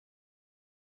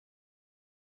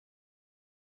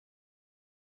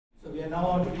So we are now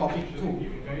on to topic 2.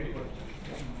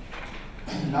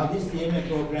 Now this CMA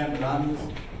program runs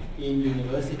in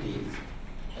universities,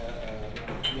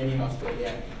 many in Australia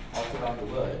and also around the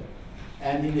world.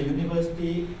 And in the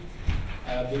university,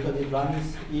 because it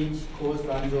runs, each course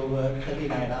runs over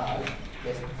 39 hours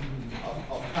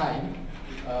of time,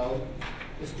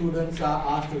 the students are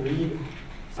asked to read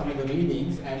some of the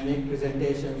readings and make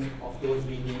presentations of those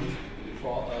readings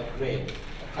for a grade,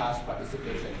 a class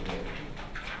participation grade.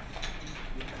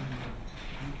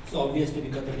 So obviously,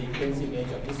 because of the intensive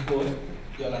nature of this course,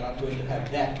 you all are not going to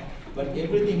have that. But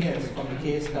everything else, from the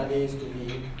case studies to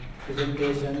the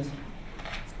presentations,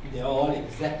 they are all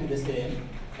exactly the same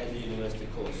as a university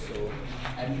course. So,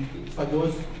 and for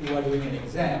those who are doing an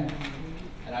exam,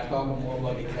 and I'll talk more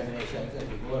about examinations as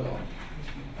we go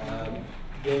along,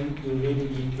 then you really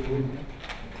need to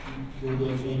do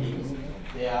those readings.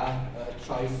 They are a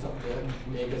choice of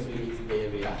the latest readings in the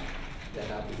area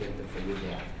that are presented for you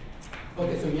there.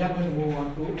 Okay, so we are going to move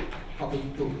on to topic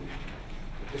 2.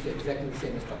 It's exactly the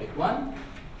same as topic 1.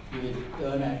 You will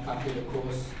turn and come to the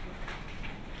course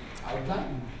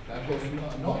outline, course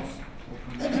notes.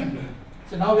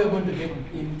 So now we are going to get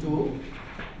into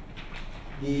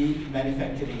the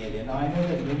manufacturing area. Now I know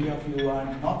that many of you are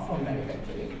not from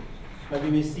manufacturing, but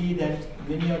you will see that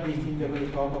many of these things we are going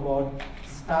to talk about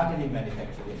started in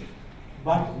manufacturing,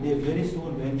 but they very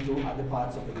soon went to other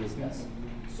parts of the business.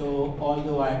 So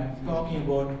although I'm talking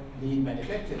about lean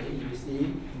manufacturing, you will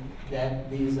see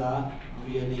that these are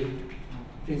really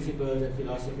principles and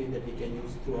philosophy that we can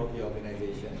use throughout the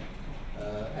organization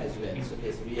as well. So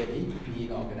there's really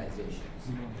lean organizations.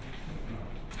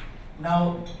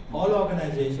 Now, all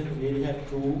organizations really have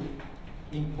two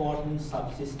important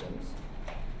subsystems.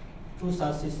 Two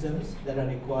subsystems that are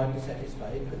required to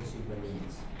satisfy consumer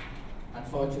needs.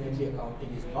 Unfortunately,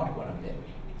 accounting is not one of them.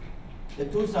 The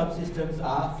two subsystems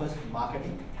are first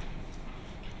marketing.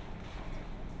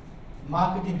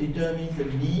 Marketing determines the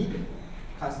need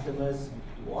customers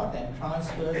want and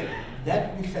transfers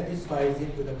that which satisfies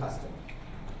it to the customer.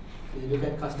 So you look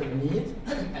at customer needs,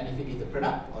 and if it is a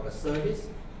product or a service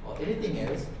or anything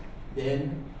else,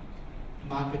 then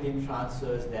marketing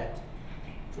transfers that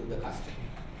to the customer.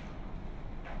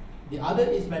 The other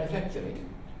is manufacturing,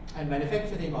 and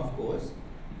manufacturing, of course,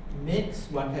 makes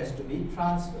what has to be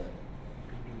transferred.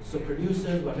 So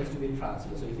produces what has to be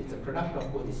transferred. So if it's a product,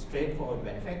 of course, it's straightforward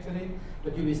manufacturing,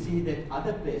 but you will see that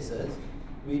other places,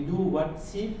 we do what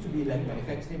seems to be like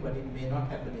manufacturing, but it may not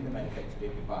happen in the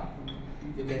manufacturing department.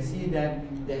 You can see that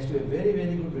there has to be a very,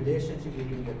 very good relationship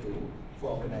between the two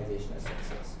for organizational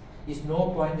success. It's no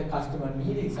point the customer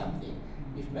needing something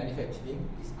if manufacturing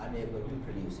is unable to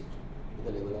produce it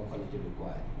with the level of quality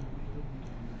required.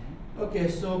 Okay,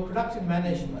 so production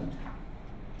management.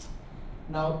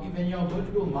 Now, when you are going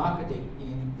to do marketing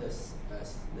in this,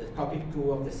 the topic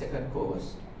 2 of the second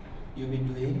course, you'll be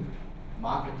doing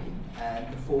marketing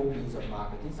and the 4 P's of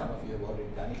marketing. Some of you have already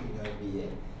done it in your BA.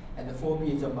 And the 4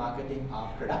 P's of marketing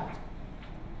are product,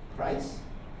 price,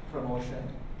 promotion,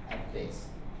 and place.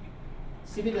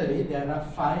 Similarly, there are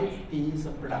 5 P's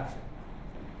of production.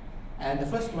 And the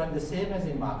first one, the same as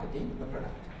in marketing, the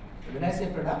product. So when I say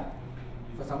product,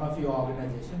 for some of your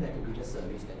organization, that will be the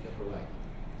service that you're providing.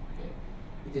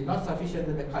 It is not sufficient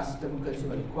that the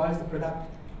consumer requires the product.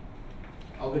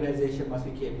 Organization must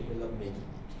be capable of making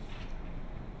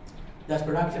it. Thus,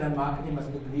 production and marketing must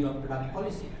agree on product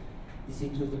policy. This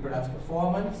includes the product's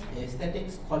performance,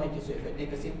 aesthetics, quality. So if I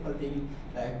take a simple thing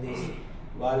like this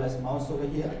wireless mouse over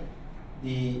here,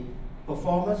 the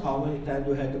performance, how many times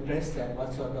do you have to press and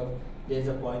what sort of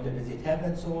laser pointer does it have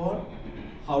and so on.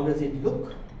 How does it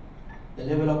look? The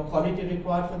level of quality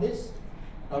required for this.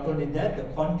 Not only that, the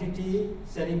quantity,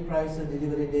 selling prices,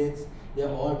 delivery dates, they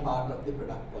are all part of the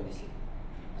product policy.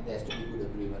 And there has to be good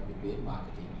agreement between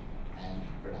marketing and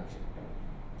production.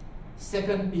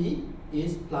 Second P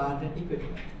is plant and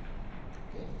equipment.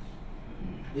 Okay.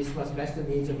 This must match the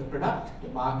needs of the product, the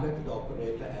market, the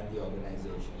operator, and the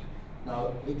organization.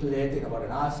 Now, a little later, in about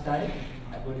an hour's time,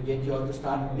 I'm going to get you all to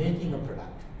start making a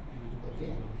product.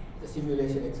 Okay. The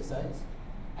simulation exercise.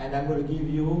 And I'm going to give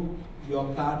you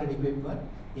your plant and equipment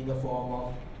in the form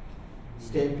of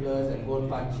staplers and hole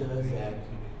punchers and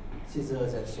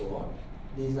scissors and so on.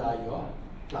 These are your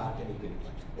plant and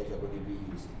equipment that you're going to be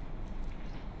using.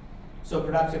 So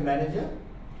production manager,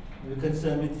 you're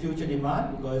concerned with future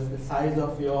demand because the size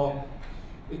of your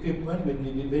equipment will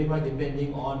be very much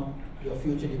depending on your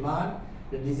future demand,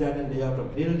 the design and layout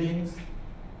of buildings,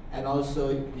 and also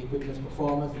the equipment's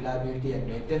performance, reliability and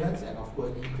maintenance, and of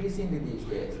course increasingly these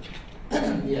days,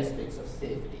 the aspects of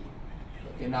safety.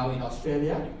 Okay, now in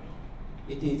Australia,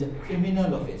 it is a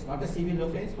criminal offense, not a civil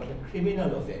offense, but a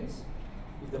criminal offense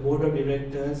if the board of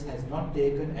directors has not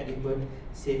taken adequate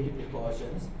safety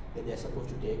precautions that they are supposed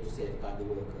to take to safeguard the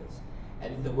workers.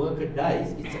 And if the worker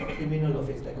dies, it's a criminal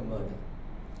offense like a murder.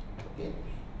 Okay?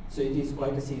 So it is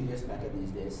quite a serious matter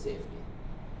these days, safety.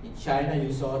 In China,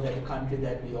 you saw that a country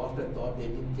that we often thought they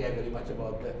didn't care very much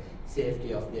about the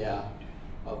safety of their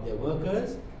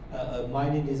workers. A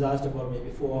mining disaster about maybe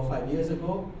 4 or 5 years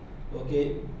ago,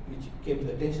 okay, which came to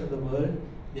the attention of the world,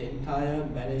 the entire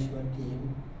management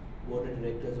team, board of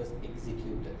directors was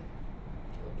executed.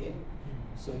 Okay,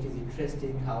 so it is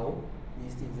interesting how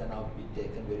these things are now being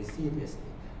taken very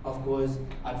seriously. Of course,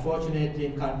 unfortunately,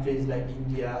 in countries like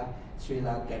India, Sri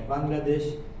Lanka, and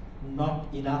Bangladesh, not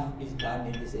enough is done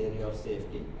in this area of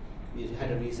safety. We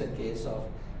had a recent case of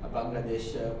a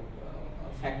Bangladesh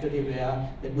factory where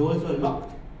the doors were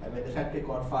locked, and when the factory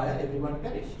caught fire, everyone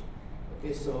perished.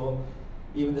 Okay, so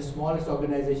even the smallest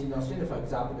organization in Australia, for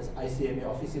example, this ICMA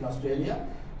office in Australia,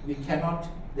 we cannot,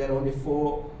 there are only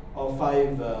 4 or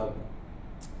 5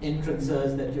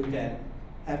 entrances that you can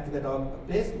have to that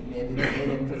place, maybe the main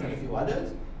entrance and a few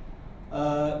others.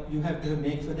 You have to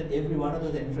make sure that every one of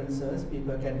those entrances,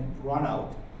 people can run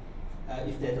out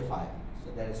if there's a fire.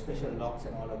 So there are special locks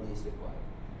and all of these required.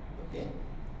 Okay,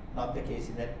 not the case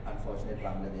in that unfortunate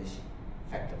Bangladesh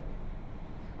factory.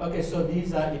 Okay, so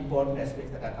these are important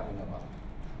aspects that are coming about.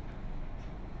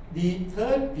 The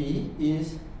third P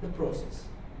is the process.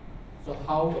 So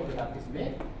how a product is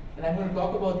made. And I'm going to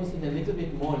talk about this in a little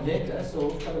bit more later. So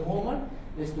for the moment,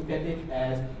 let's look at it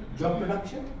as job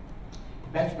production,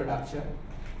 batch production,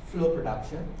 flow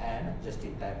production, and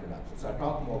just-in-time production. So I'll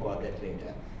talk more about that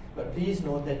later. But please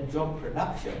note that job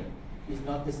production is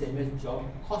not the same as job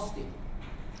costing.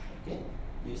 Okay?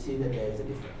 You see that there is a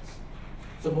difference.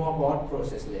 So more about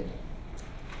process later.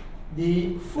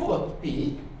 The fourth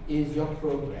P is your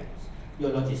programs,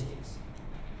 your logistics.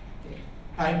 Okay?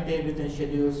 Timetables and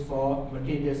schedules for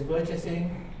materials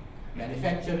purchasing,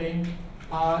 manufacturing,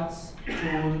 parts,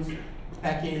 tools,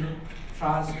 packing,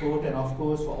 transport, and of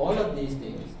course for all of these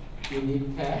things you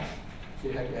need cash, so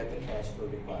you have to have the cash flow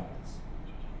requirements.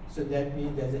 So that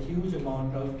means there's a huge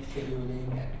amount of scheduling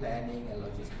and planning and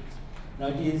logistics. Now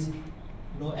it is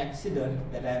no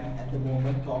accident that I'm at the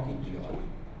moment talking to you all,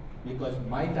 because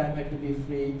my time had to be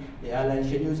free, the airline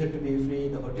schedules had to be free,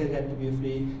 the hotel had to be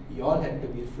free, you all had to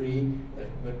be free,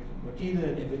 material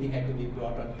and everything had to be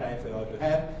brought on time for you all to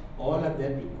have. All of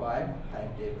that required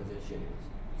timetables and schedules.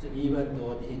 So even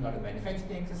though this is not a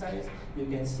manufacturing exercise, you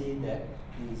can see that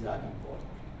these are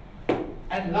important.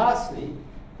 And lastly,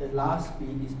 the last P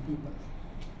is people.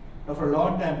 Now for a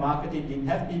long time, marketing didn't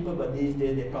have people, but these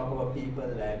days they talk about people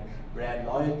and brand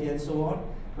loyalty and so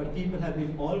on. But people have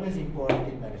been always important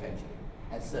in manufacturing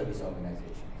and service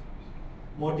organizations.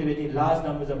 Motivating large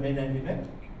numbers of men and women.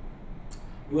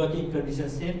 Working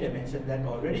conditions safety, I mentioned that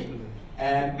already.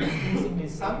 And increasingly in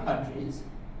some countries,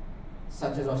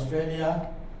 such as Australia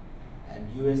and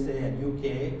USA and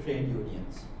UK, trade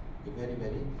unions. They're very,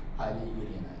 very highly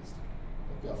unionized.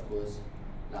 Okay, of course,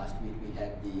 last week we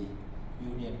had the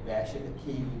union basher, the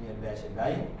key union basher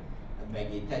dying,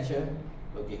 Maggie Thatcher,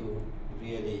 okay, who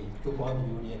really took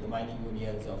on the mining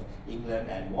unions of England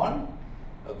and won.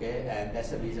 Okay, and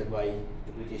that's the reason why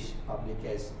the British public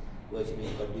has virtually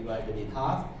got divided in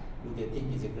half. Do they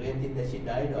think it's a great thing that she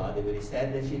died, or are they very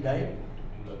sad that she died?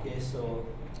 Okay, so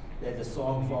there's a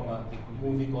song from a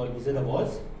movie called Wizard of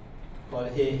Oz called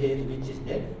Hey Hey the Witch is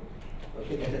Dead.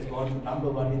 Okay, that has gone to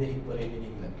 #1 in the hit parade in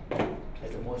England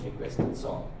as the most requested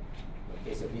song.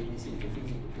 Okay, so BBC is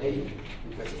refusing to play it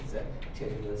because it's a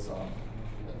terrible song.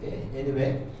 Okay,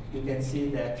 anyway, you can see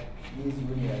that these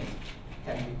unions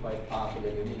can be quite powerful,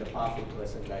 and you need a powerful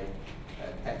person like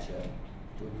Thatcher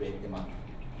to break them up.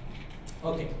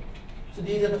 Okay, so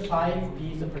these are the 5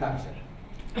 P's of production.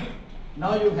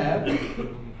 Now you have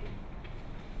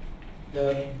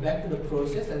back to the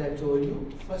process, as I told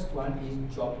you. First one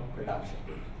is job production.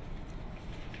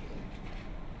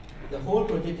 The whole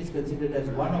project is considered as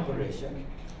one operation,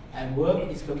 and work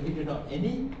is completed on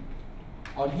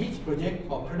each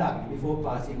project or product before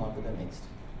passing on to the next.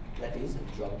 That is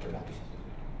job production.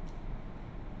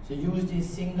 So used in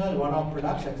single one-off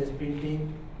products such as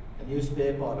printing a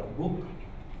newspaper or a book,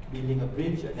 building a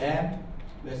bridge, a dam,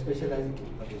 where specialized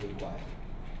equipment is required.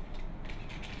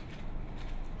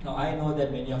 Now I know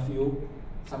that many of you,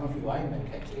 some of you are in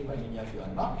manufacturing, but many of you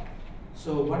are not.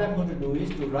 So what I'm going to do is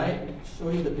to show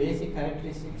you the basic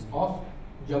characteristics of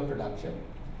job production,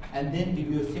 and then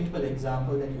give you a simple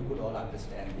example that you could all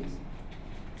understand this.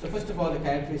 So first of all, the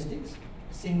characteristics.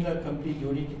 Single complete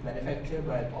unit is manufactured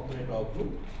by an operator or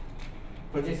group.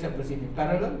 Projects are proceeding in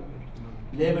parallel.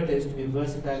 Labor tends to be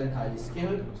versatile and highly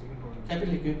skilled.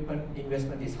 Capital equipment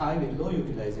investment is high with low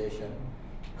utilization.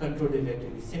 Control is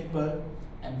relatively simple,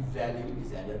 and value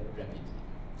is added rapidly.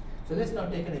 So let's now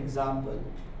take an example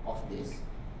of this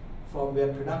from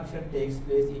where production takes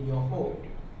place in your home.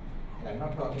 And I'm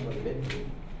not talking about the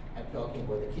bedroom, I'm talking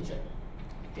about the kitchen.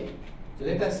 Okay? So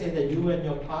let us say that you and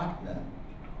your partner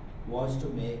wants to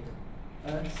make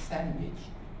a sandwich,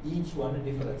 each one a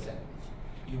different sandwich.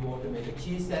 You want to make a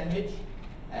cheese sandwich,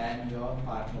 and your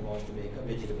partner wants to make a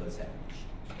vegetable sandwich.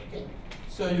 Okay?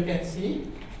 So you can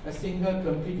see a single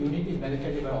complete unit is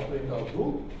manufactured by operator or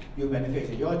group. You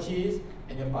manufacture your cheese,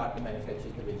 and your partner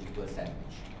manufactures the vegetable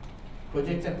sandwich.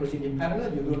 Projects and proceed in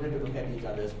parallel. You don't have to look at each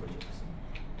other's projects.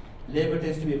 Labor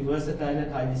tends to be versatile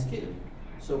and highly skilled.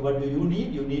 So what do you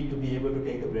need? You need to be able to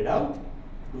take the bread out,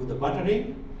 do the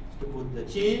buttering, to put the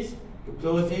cheese, to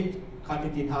close it, cut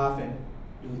it in half and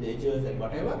do the edges and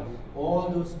whatever. All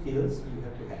those skills you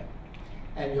have to have.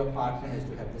 And your partner has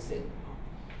to have the same.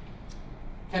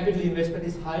 Capital investment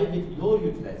is high with low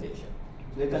utilization.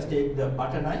 So let us take the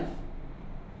butter knife.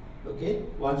 Okay,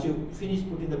 once you finish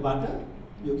putting the butter,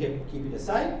 you can keep it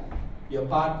aside. Your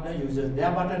partner uses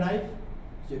their butter knife.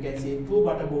 So you can see 2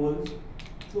 butter bowls,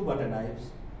 2 butter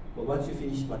knives. But once you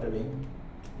finish buttering,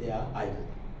 they are idle.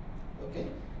 Okay,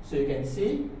 so you can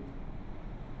see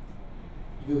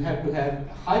you have to have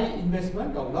high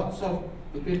investment of lots of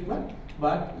equipment,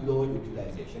 but low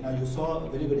utilization. Now you saw a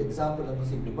very good example of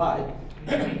this in Dubai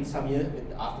some years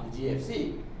after the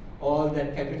GFC. All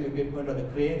that capital equipment or the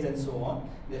cranes and so on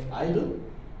left idle,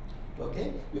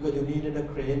 okay, because you needed a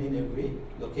crane in every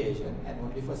location and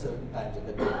only for certain times of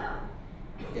the day.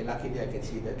 Okay, luckily I can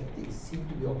see that things seem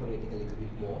to be operating a little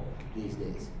bit more these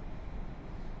days.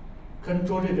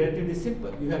 Control is relatively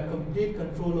simple. You have complete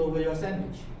control over your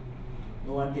sandwich.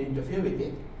 No one can interfere with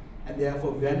it, and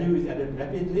therefore value is added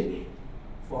rapidly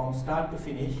from start to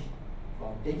finish,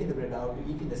 from taking the bread out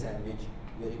to eating the sandwich,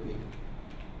 very quick.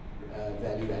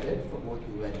 Value added for both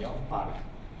you and your partner.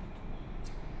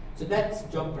 So that's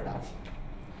job production.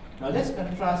 Now let's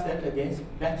contrast that against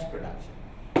batch production.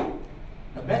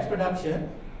 Now batch production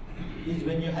is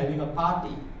when you're having a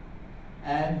party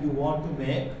and you want to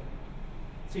make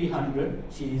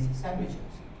 300 cheese sandwiches.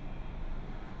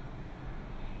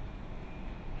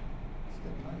 Is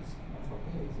that nice? Not from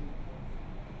here, is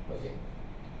it? Okay.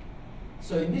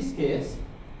 So in this case,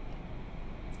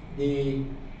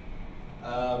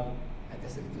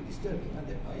 that's a little disturbing,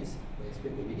 that noise. I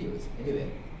expect the videos. Anyway,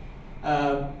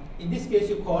 in this case,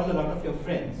 you call a lot of your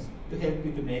friends to help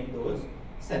you to make those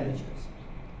sandwiches.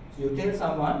 So you tell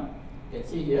someone, you can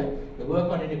see here, the work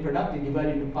on any product is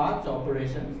divided into parts or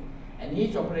operations, and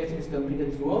each operation is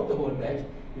completed throughout the whole batch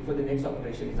before the next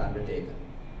operation is undertaken.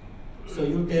 So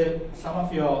you tell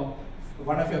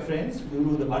one of your friends, you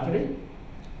do the buttering,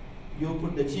 you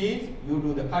put the cheese, you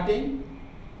do the cutting.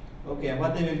 Okay, and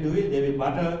what they will do is they will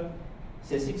butter,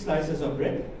 say 6 slices of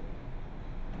bread,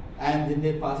 and then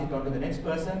they pass it on to the next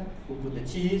person who put the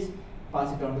cheese,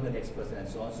 pass it on to the next person, and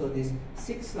so on. So these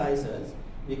 6 slices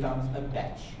becomes a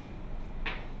batch.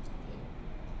 Okay.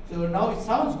 So now it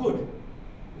sounds good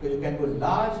because you can go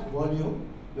large volume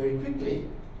very quickly.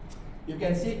 You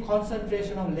can see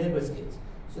concentration of labor skills.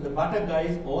 So the butter guy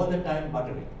is all the time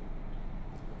buttering.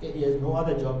 Okay, he has no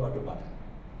other job but to butter.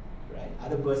 Right?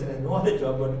 Other person has no other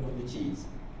job but to put the cheese.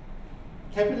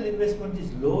 Capital investment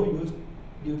is low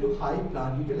due to high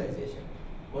plant utilization.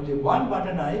 Only one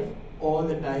butter knife all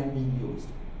the time being used.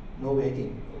 No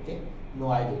waiting, okay? No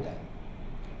idle time.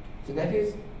 So that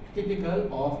is typical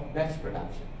of batch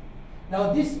production.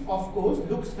 Now this, of course,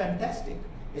 looks fantastic,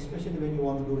 especially when you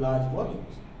want to do large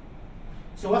volumes.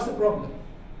 So what's the problem?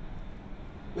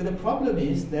 Well, the problem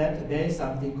is that there is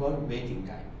something called waiting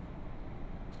time.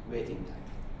 Waiting time.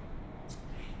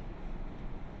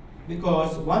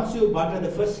 Because once you butter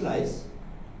the first slice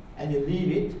and you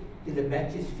leave it till the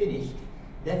batch is finished,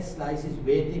 that slice is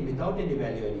waiting without any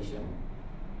value addition.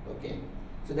 Okay?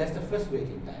 So that's the first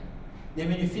waiting time. Then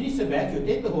when you finish the batch, you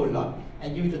take the whole lot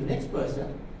and give it to the next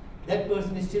person. That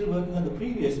person is still working on the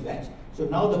previous batch, so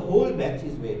now the whole batch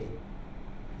is waiting.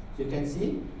 So you can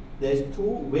see there's 2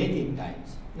 waiting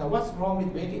times. Now what's wrong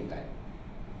with waiting time?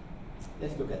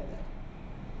 Let's look at that.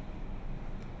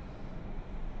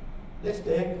 Let's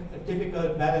take a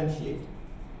typical balance sheet.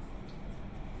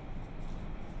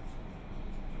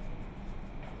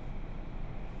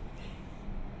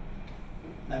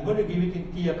 I'm going to give it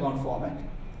in key account format.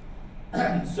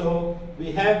 So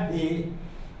we have the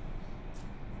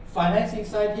financing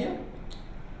side here.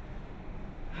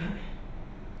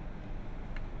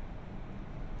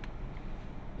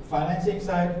 The financing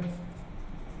side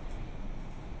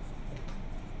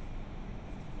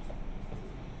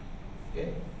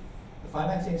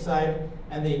financing side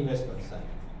and the investment side.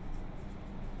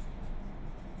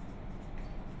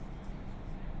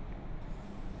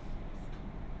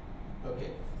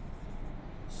 Okay.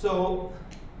 So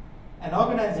an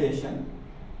organization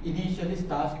initially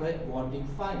starts by wanting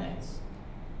finance.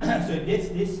 So it gets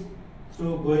this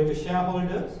through going to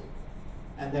shareholders,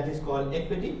 and that is called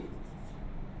equity.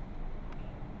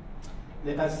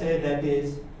 Let us say that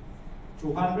is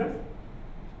 200,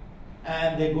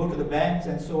 and they go to the banks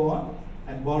and so on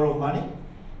and borrow money.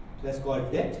 That's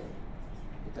called debt.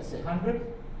 Let us say 100.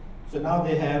 So now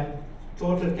they have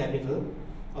total capital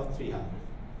of 300.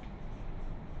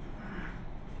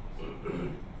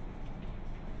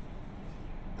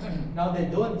 Now they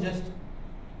don't just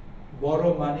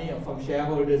borrow money from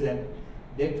shareholders and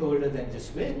debt holders and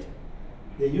just wait.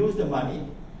 They use the money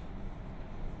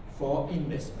for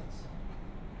investments.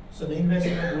 So the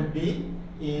investment would be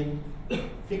in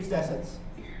fixed assets,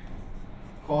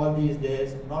 called these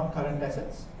days non-current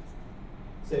assets.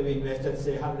 Say we invested,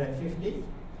 say 150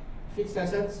 fixed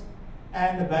assets,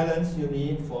 and the balance you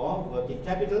need for working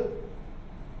capital.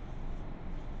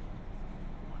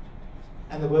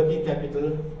 And the working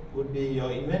capital would be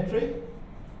your inventory,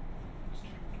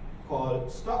 called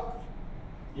stock,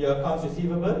 your accounts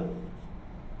receivable,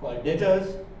 called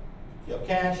debtors, your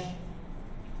cash,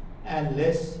 and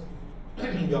less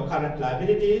your current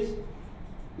liabilities,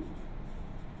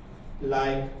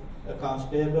 like accounts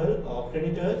payable or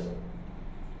creditors.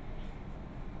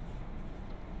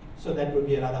 So that would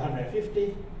be another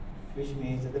 150, which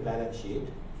means that the balance sheet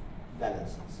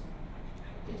balances.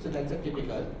 Okay, so that's a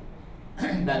typical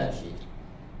balance sheet.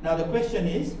 Now the question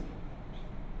is,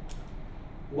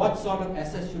 what sort of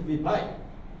assets should we buy?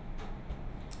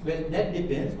 Well, that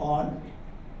depends on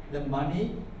the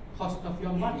money, cost of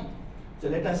your money. So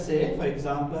let us say, for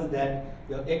example, that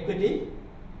your equity,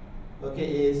 okay,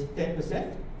 is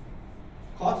 10%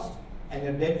 cost, and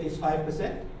your debt is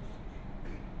 5%.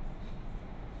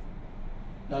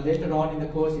 Now later on in the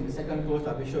course, in the second course,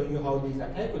 I'll be showing you how these are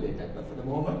calculated, but for the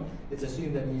moment, let's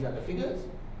assume that these are the figures.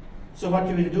 So what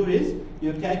you will do is,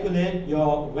 you calculate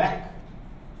your WACC,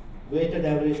 weighted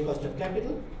average cost of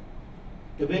capital.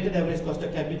 The weighted average cost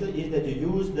of capital is that you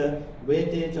use the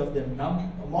weightage of the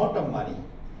amount of money.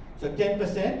 So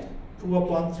 10%, 2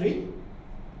 upon 3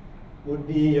 would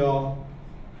be your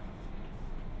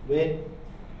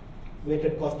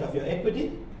weighted cost of your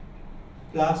equity,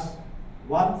 plus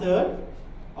 1/3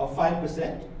 of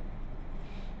 5%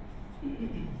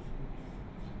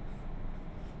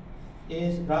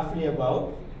 is roughly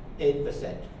about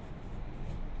 8%.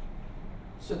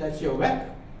 So that's your WACC.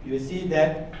 You will see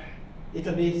that it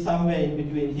will be somewhere in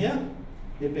between here,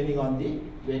 depending on the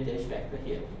weightage factor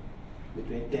here.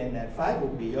 Between 10 and 5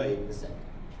 would be your 8%.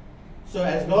 So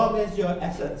as long as your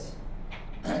assets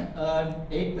earn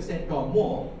 8% or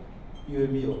more, you will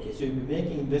be okay. So you'll be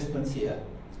making investments here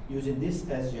using this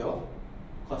as your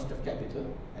cost of capital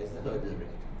as the hurdle rate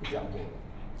to jump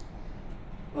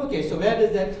over. Okay, so where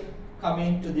does that come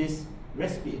into this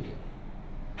rest period?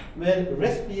 Well,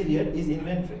 rest period is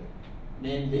inventory,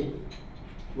 namely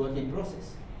work in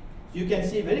process. You can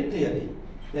see very clearly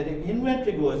that if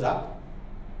inventory goes up,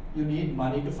 you need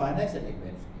money to finance that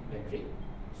inventory,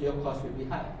 so your cost will be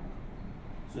higher.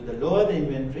 So the lower the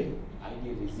inventory,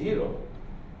 ideally 0,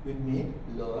 would mean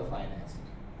lower financing.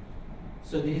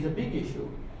 So this is a big issue.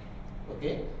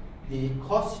 Okay, the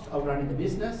cost of running the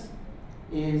business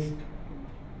is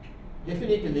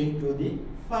definitely linked to the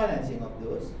financing of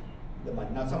the money.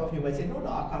 Now some of you might say, no,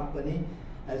 our company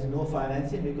has no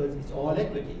financing because it's all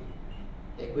equity.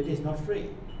 Equity is not free.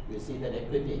 You see that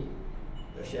equity,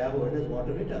 the shareholders want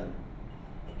a return.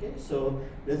 Okay, so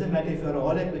it doesn't matter if you're an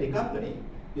all equity company,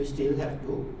 you still have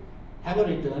to have a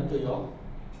return to your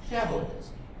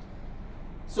shareholders.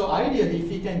 So ideally, if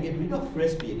we can get rid of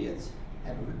rest periods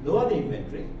and lower the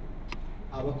inventory,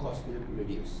 our cost will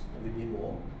reduce and will be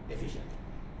more efficient.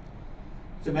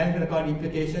 So management account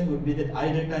implications would be that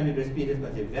idle time in rest periods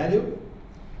must be valued,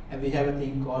 and we have a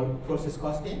thing called process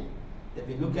costing, that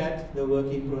we look at the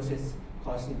work in process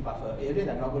costing buffer areas.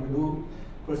 I'm not going to do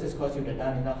process cost, you've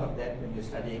done enough of that when you're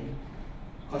studying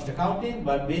cost accounting,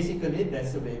 but basically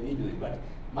that's the way we do it. But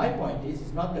my point is,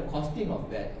 it's not the costing of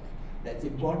that that's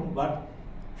important, but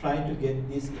trying to get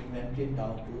this inventory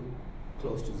down to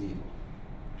close to 0.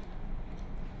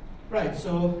 Right,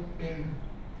 so in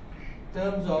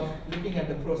terms of looking at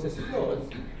the process flows,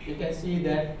 you can see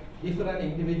that different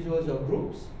individuals or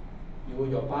groups, you,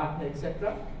 your partner,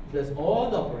 etc., does all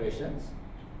the operations,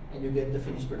 and you get the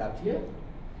finished product here.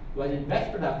 While in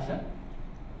batch production,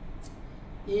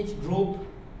 each group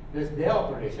does their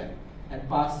operation and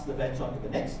passes the batch on to the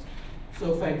next.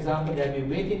 So for example, there will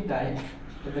be waiting time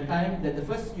at the time that the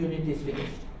first unit is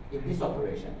finished in this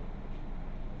operation,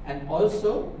 and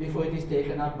also before it is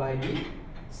taken up by the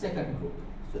second group.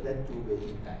 So that 2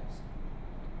 waiting times.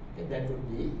 Okay, that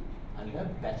would be under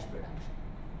batch production.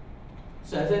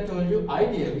 So as I told you,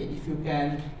 ideally, if you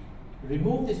can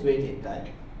remove this waiting time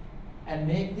and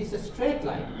make this a straight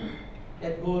line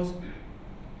that goes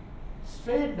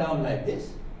straight down like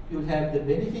this, you'll have the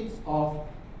benefits of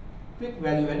quick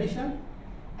value addition.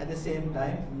 At the same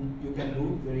time, you can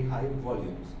do very high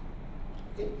volumes.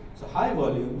 Okay, so high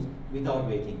volumes without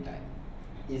waiting time.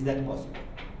 Is that possible?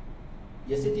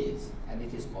 Yes, it is, and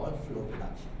it is called flow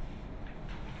production.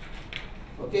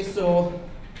 Okay, so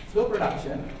flow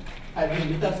production has been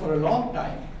with us for a long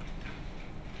time,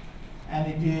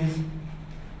 and it is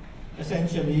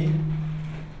essentially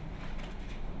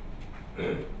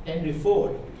Henry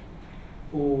Ford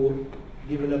who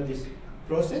developed this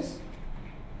process.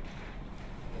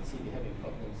 You can see we're having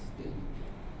problems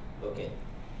still. Okay,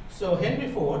 so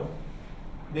Henry Ford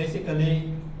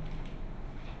basically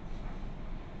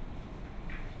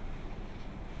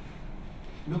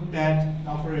looked at an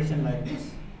operation like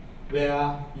this,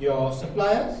 where your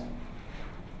suppliers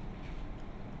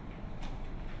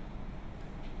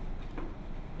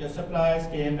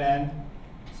came and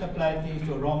supplied things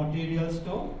to a raw material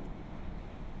store,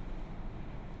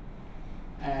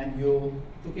 and you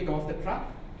took it off the truck,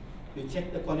 you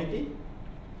checked the quality,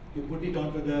 you put it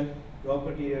onto the raw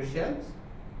material shelves,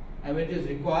 and when it is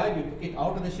required, you took it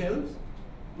out of the shelves,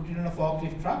 put it on a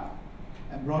forklift truck,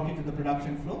 and brought it to the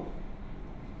production floor,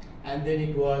 and then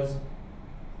it was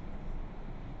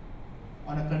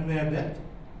on a conveyor belt.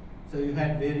 So you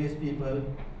had various people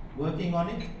working on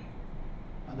it,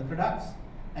 on the products,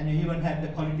 and you even had the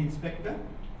quality inspector,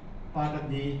 part of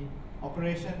the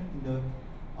operation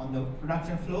on the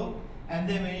production floor. And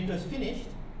then when it was finished,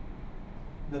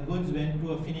 the goods went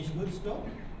to a finished goods store,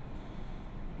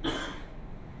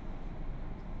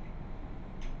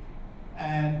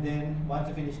 and then once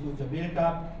the finished goods were built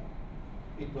up,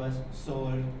 it was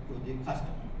sold to the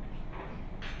customer.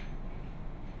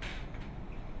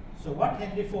 So what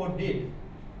Henry Ford did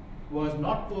was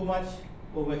not too much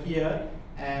over here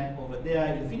and over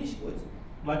there in the finished goods,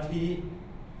 but he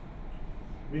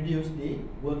reduced the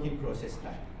working process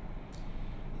time.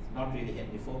 It's not really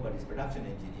Henry Ford, but his production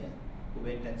engineer who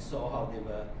went and saw how they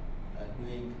were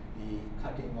doing the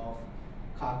cutting of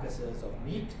carcasses of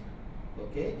meat,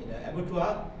 okay, in an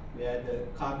abattoir, where the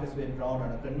carcass went round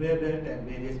on a conveyor belt and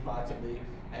various parts of the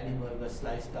animal were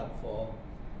sliced up for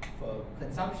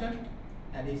consumption.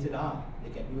 And he said, they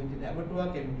can do it in the abattoir,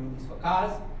 can we do this for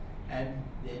cars? And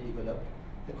they developed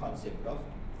the concept of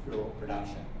flow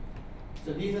production.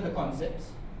 So these are the concepts.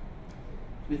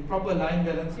 With proper line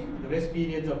balancing, the rest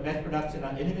periods of batch production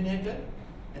are eliminated,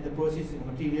 and the processing of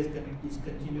materials is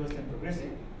continuous and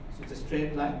progressive. So it's a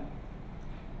straight line.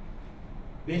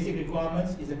 Basic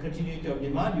requirements is a continuity of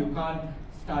demand. You can't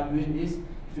start doing this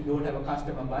if you don't have a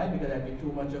customer buying, because there will be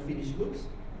too much of finished goods.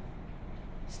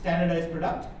 Standardized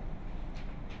product.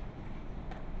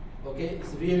 Okay,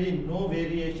 it's really no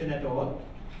variation at all.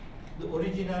 The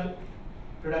original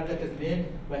product that was made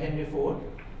by Henry Ford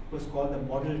was called the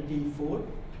Model T Ford.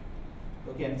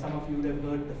 Okay, and some of you would have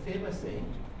heard the famous saying,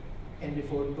 Henry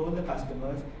Ford told the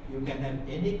customers, you can have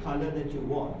any color that you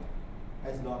want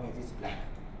as long as it's black.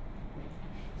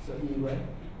 So even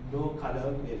no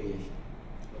color variation.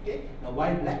 Okay, now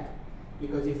why black?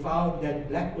 Because he found that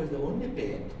black was the only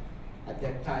paint at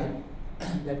that time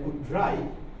that could dry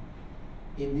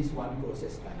in this one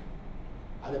process time.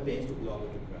 Other paints took longer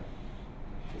to dry.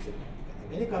 So he said, you can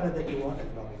have any color that you want as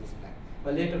long as it's black.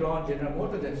 But later on, General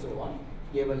Motors and so on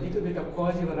gave a little bit of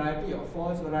quasi variety or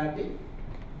false variety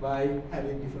by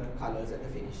having different colors at the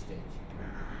finish stage.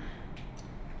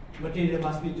 Material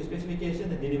must be to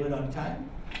specification and delivered on time.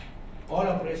 All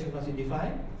operations must be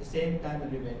defined at the same time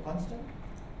and remain constant.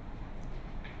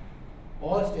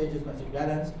 All stages must be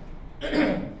balanced.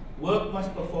 Work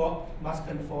must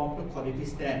conform to quality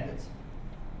standards.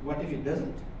 What if it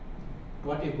doesn't?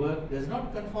 What if work does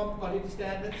not conform to quality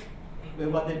standards? Well,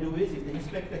 what they do is, if the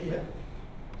inspector here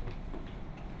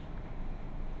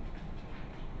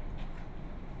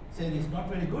says it's not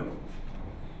very good,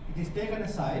 it is taken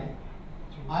aside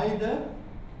either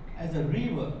as a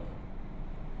rework.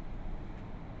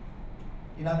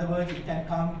 In other words, it can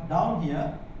come down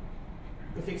here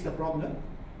to fix the problem,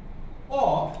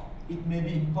 or it may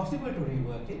be impossible to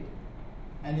rework it,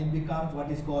 and it becomes what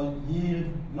is called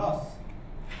yield loss,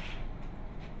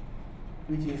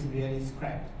 which is really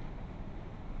scrap.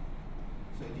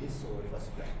 So it is sold for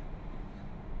scrap.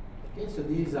 Okay, so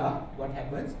these are what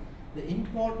happens the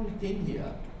important thing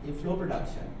here in flow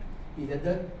production is that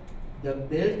the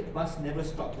belt must never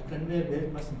stop. The conveyor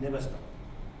belt must never stop.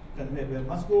 Conveyor belt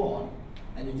must go on,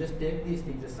 and you just take these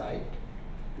things aside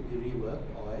to be reworked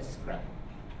or as scrap.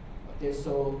 Okay,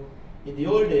 so in the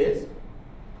old days,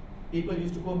 people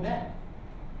used to go mad.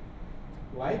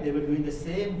 Why? They were doing the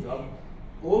same job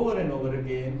over and over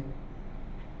again,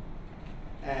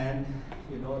 and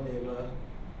you know, they were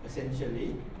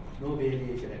essentially no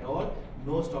variation at all,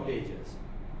 no stoppages.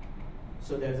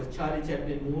 So there was a Charlie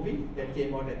Chaplin movie that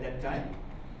came out at that time.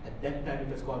 At that time it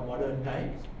was called Modern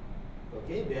Times,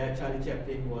 okay, where Charlie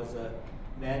Chaplin was a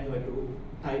man who had to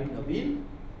tighten a wheel.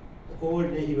 The whole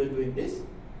day he was doing this.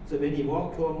 So when he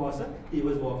walked home also, he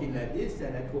was walking like this,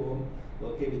 and at home,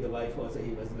 okay, with the wife also,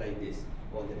 he was like this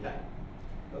all the time.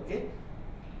 Okay?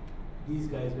 These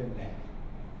guys went mad.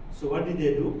 So what did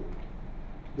they do?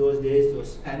 Those days,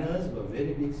 those spanners were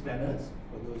very big spanners,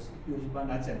 for those huge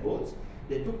nuts and bolts.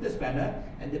 They took the spanner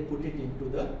and they put it into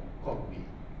the cogwheel,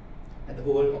 and the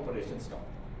whole operation stopped.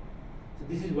 So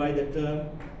this is why the term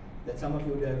that some of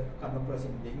you would have come across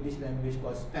in the English language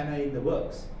called spanner in the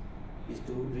works is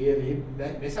to really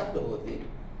mess up the whole thing.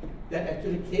 That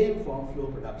actually came from flow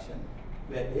production,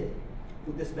 where they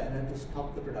put the spanner to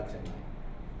stop the production line.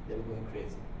 They were going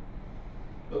crazy.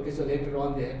 Okay, so later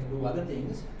on they had to do other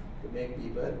things to make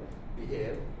people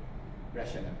behave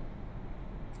rationally.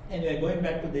 Anyway, going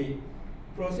back to the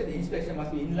process, the inspection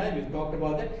must be inline. We've talked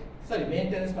about that. Sorry,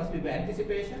 maintenance must be by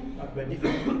anticipation, not by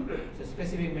default. So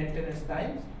specific maintenance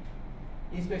times.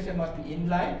 Inspection must be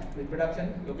inline with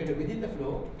production located within the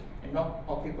flow and not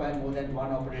occupy more than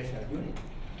one operational unit.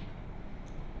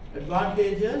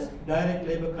 Advantages: direct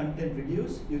labor content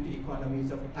reduced due to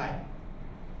economies of time.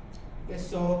 Okay,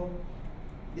 so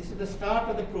this is the start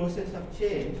of the process of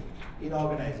change in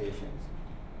organizations,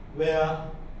 where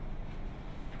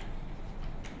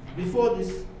before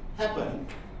this happened,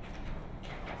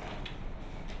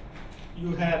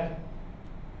 you had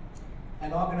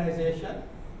an organization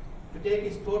to take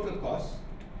its total costs.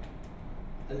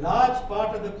 A large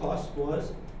part of the cost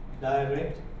was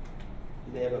direct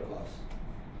labor costs,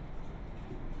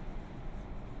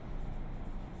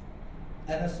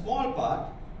 and a small part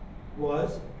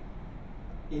was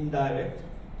indirect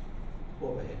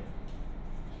overhead.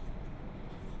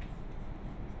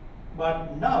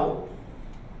 But now,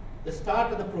 the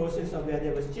start of the process of where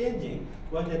there was changing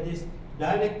was that this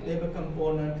direct labor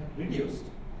component reduced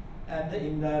and the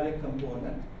indirect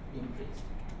component increased.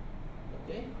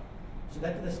 Okay? So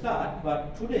that's the start,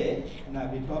 but today, and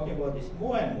I've been talking about this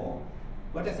more and more,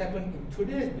 what has happened in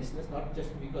today's business, not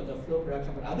just because of flow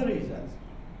production, but other reasons,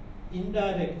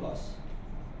 indirect costs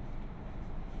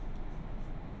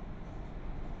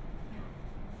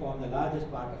form the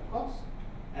largest part of cost,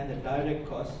 and the direct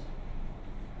cost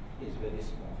is very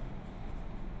small.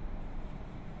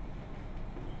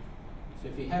 So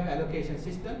if you have allocation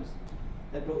systems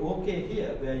that were okay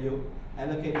here, where you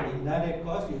allocated indirect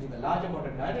cost using a large amount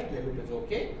of direct labor, it was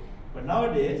okay. But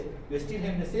nowadays, we're still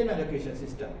having the same allocation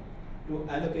system to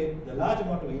allocate the large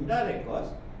amount of indirect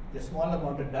cost, the small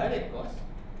amount of direct cost,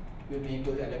 will make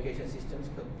those allocation systems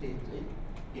completely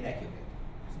inaccurate.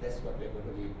 So that's what we're going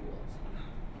to lead towards.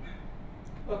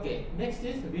 Okay, next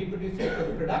is reproducibility of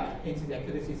the product, hence its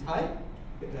accuracy is high.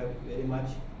 We have very much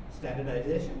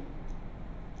standardization.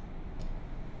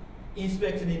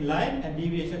 Inspection in line and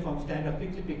deviation from standard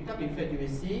quickly picked up. In fact, you will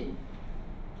see,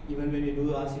 even when we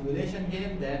do our simulation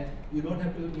game, that you don't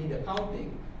have to need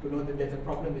accounting to know that there's a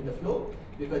problem with the flow,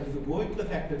 because if you go into the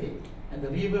factory and the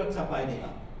reworks are piling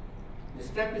up, the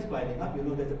scrap is piling up, you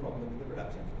know there's a problem with the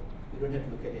production flow. You don't have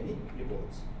to look at any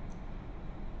reports.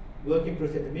 Working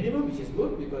process at the minimum, which is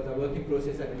good, because our working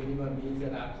process at the minimum means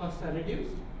that our costs are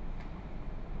reduced.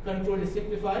 Control is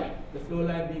simplified, the flow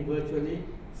line being virtually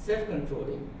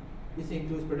self-controlling. This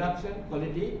includes production,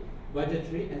 quality,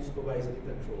 budgetary, and supervisory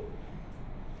control.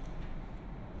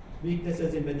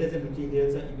 Weaknesses in methods and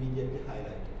materials are immediately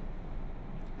highlighted.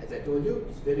 As I told you,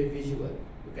 it's very visual.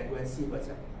 You can go and see what's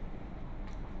happening.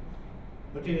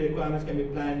 Material requirements can be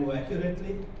planned more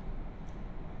accurately.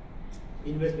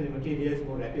 Investment in materials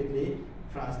more rapidly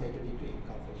translated into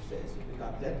income from sales. You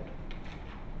become that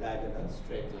diagonal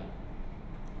straight line.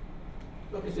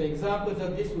 Okay, so examples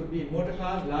of this would be motor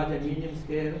cars, large and medium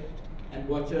scale, and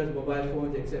watches, mobile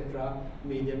phones, etc.,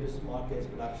 medium to small case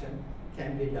production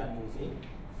can be done using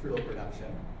flow production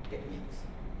techniques.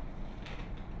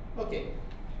 Okay,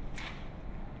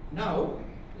 now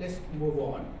let's move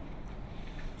on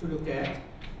to look at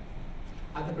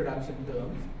other production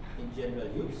terms in general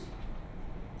use.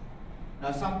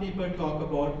 Now, some people talk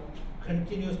about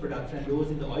continuous production, and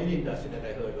those in the oil industry that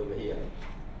I heard over here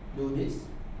do this.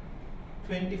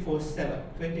 24/7,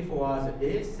 24 hours a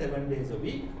day, 7 days a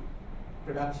week.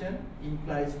 Production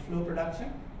implies flow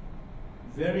production,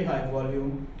 very high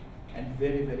volume, and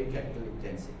very, very capital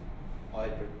intensive.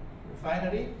 Oil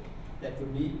refinery, that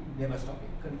would be never stopping,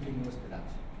 continuous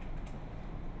production.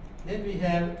 Then we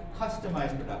have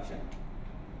customized production.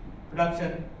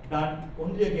 Production done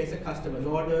only against a customer's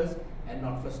orders and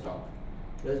not for stock.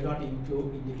 Does not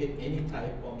indicate any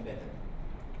type or method.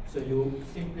 So you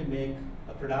simply make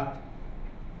a product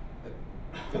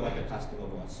to what the customer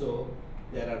wants. So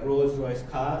there are Rolls-Royce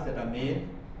cars that are made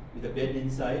with a bed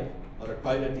inside or a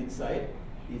toilet inside.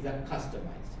 These are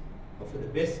customized. But for the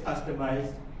best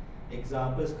customized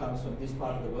examples comes from this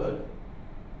part of the world.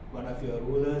 One of your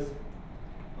rulers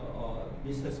or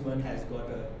businessman has got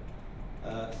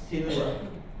a silver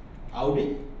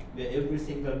Audi, where every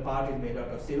single part is made out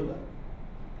of silver,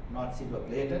 not silver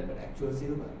plated, but actual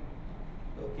silver.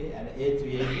 Okay, and an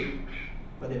A380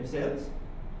 for themselves.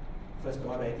 First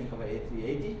order, I think, of an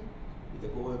A380 with the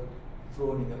gold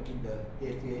thrown in the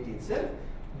A380 itself.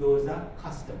 Those are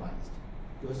customized,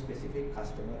 those specific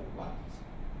customer requirements.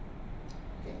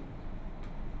 Okay,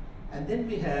 and then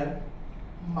we have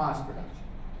mass production.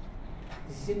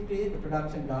 This is simply the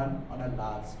production done on a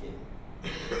large scale.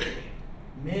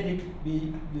 May it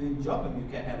be doing job, and you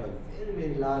can have a very,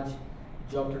 very large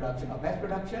job production or batch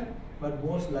production, but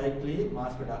most likely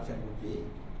mass production would be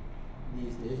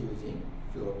these days using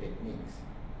flow techniques.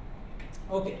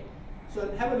 Okay, so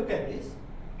have a look at this.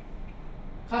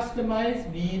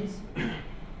 Customize means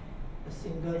a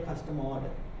single customer order.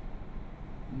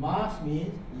 Mass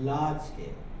means large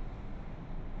scale.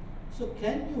 So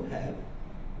can you have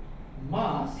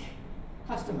mass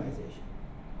customization?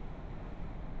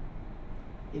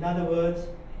 In other words,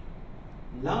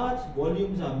 large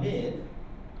volumes are made,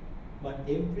 but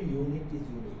every unit is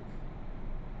unique.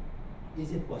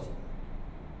 Is it possible?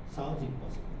 Sounds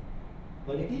impossible.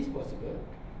 But it is possible,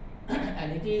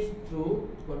 and it is through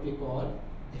what we call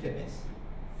FMS,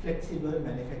 Flexible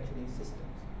Manufacturing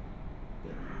Systems.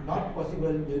 Okay. Not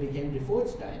possible during Henry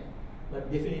Ford's time, but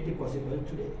definitely possible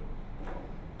today.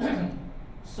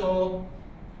 So,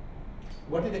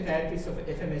 what is the characteristics of an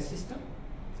FMS system?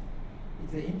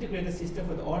 It's an integrated system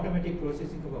for the automatic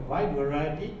processing of a wide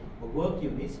variety of work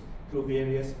units through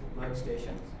various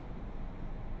workstations.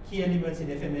 Key elements in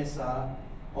FMS are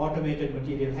automated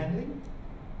material handling,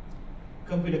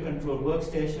 computer controlled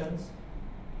workstations,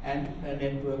 and a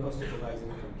network of supervisory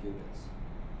computers.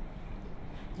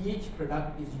 Each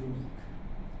product is unique.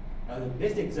 Now the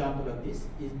best example of this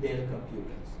is Dell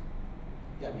computers.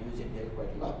 Yeah, we use Dell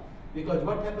quite a lot. Because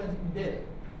what happens in Dell?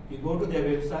 You go to their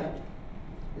website,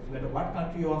 doesn't matter what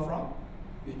country you are from,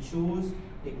 you choose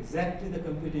exactly the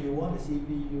computer you want, the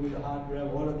CPU, the hard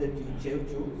drive, all of that you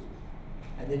choose,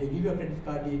 and then you give your credit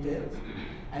card details,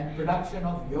 and production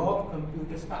of your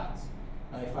computer starts.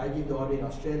 Now if I give the order in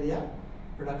Australia,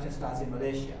 production starts in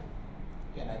Malaysia.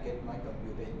 Can I get my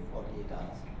computer in 48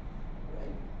 hours?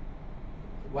 Right?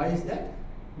 Why is that?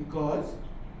 Because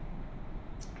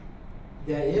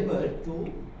they are able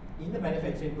to, in the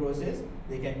manufacturing process,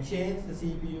 they can change the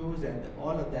CPUs and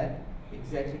all of that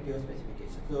exactly to your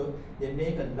specification. So they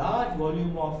make a large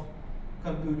volume of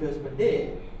computers per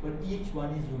day, but each one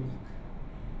is unique.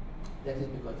 That is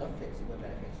because of flexible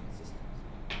manufacturing systems.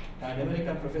 Now, an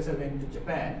American professor went to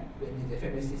Japan when his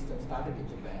FMS system started in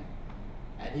Japan,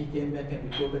 and he came back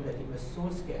and reported that he was so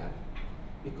scared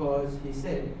because he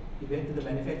said he went to the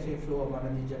manufacturing floor of one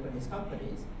of these Japanese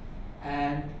companies,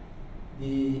 and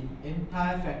the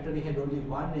entire factory had only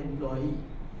one employee,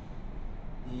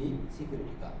 the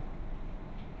security guard.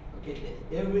 Okay,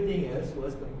 everything else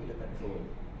was computer controlled.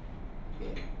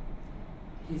 Okay.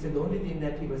 He said the only thing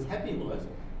that he was happy was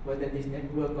that this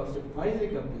network of supervisory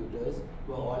computers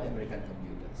were all American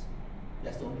computers.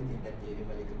 That's the only thing that gave him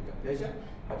a little bit of pleasure,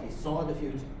 but he saw the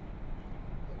future.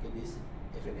 Okay, these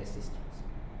FMS systems.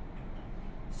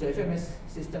 So FMS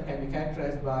system can be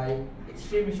characterized by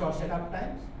extremely short setup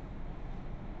times,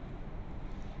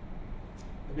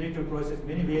 ability to process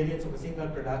many variants of a single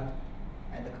product,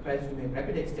 and the capacity to make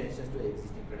rapid extensions to the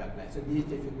existing product line. So these,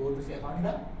 if you go to say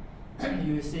Honda,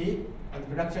 you will see on the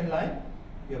production line,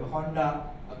 you have a Honda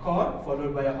Accord,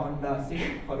 followed by a Honda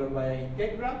Civic, followed by an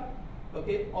Integra.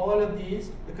 Okay, all of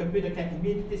these, the computer can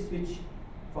immediately switch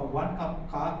from one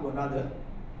car to another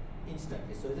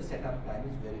instantly. So the setup time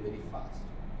is very, very fast.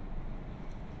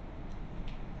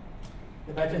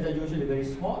 The batches are usually very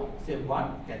small. Say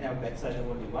one can have batch size of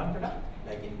only one product,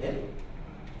 like in Dell,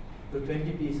 to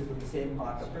 20 pieces of the same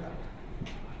part of product.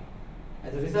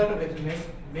 As a result of FMS,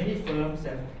 many firms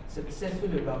have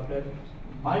successfully adopted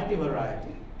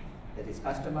multi-variety, that is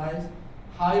customized,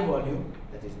 high volume,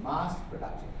 That is mass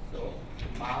production. So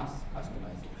mass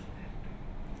customization.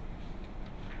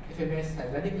 FMS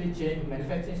has radically changed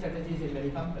manufacturing strategies in many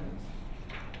companies.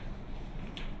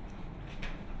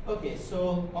 Okay,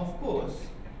 so of course,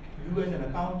 you as an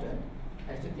accountant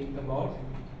has to think about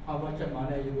how much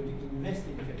money are you going to invest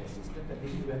in the FMS system, and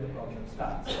this is where the problem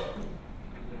starts.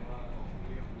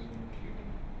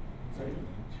 Sorry?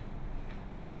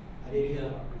 You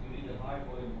need a high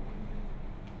volume.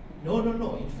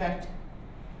 No. In fact,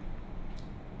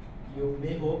 you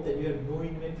may hope that you have no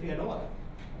inventory at all.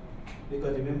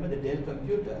 Because remember, the Dell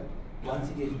computer, once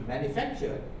it is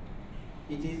manufactured,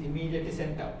 it is immediately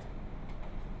sent out.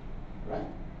 Right?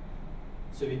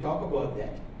 So we talk about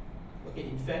that. Okay,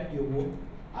 in fact, you would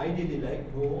ideally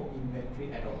like no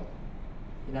inventory at all.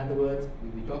 In other words,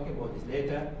 we'll be talking about this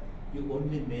later, you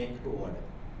only make to order.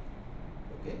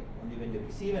 Okay, only when you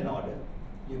receive an order,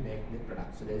 you make the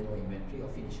product. So there is no inventory or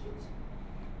finished goods.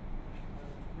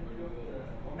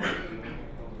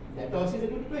 That also is a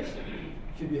good question.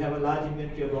 Should you have a large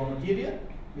inventory of raw material?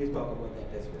 We'll talk about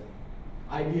that as well.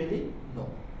 Ideally, no.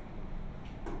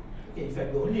 Okay, in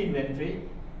fact, the only inventory,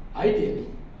 ideally,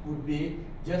 would be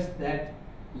just that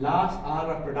last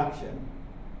hour of production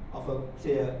of a,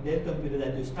 say, a Dell computer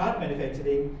that you start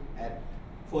manufacturing at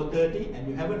 4:30 and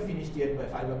you haven't finished yet by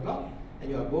 5 o'clock, and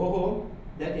you go home,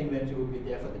 that inventory will be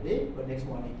there for the day, but next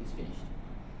morning it is finished.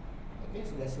 Okay,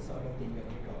 so that's the sort of thing we're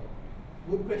going to talk about.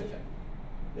 Good question.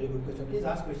 Very good question. Please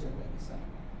ask questions like this.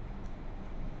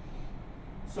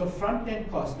 So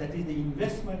front-end cost, that is the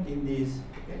investment in these,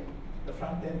 okay? The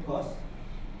front-end cost,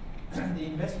 the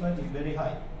investment is very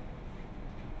high.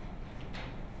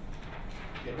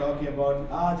 We're talking about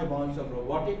large amounts of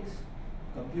robotics,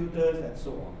 computers, and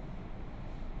so on.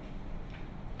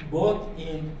 Both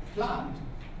in plant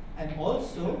and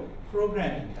also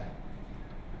programming time.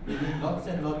 We need lots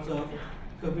and lots of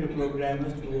computer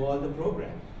programmers to do all the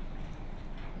programming.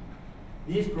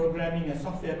 These programming and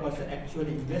software costs are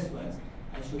actually investments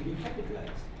and should be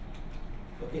capitalized.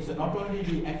 Okay, so not only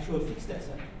the actual fixed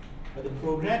asset, but the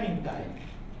programming time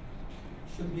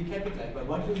should be capitalized. But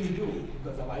what do we do?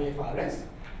 Because of IFRS,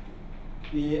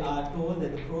 we are told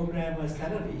that the programmer's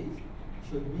salaries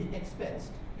should be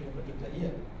expensed in a particular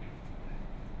year.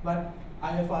 But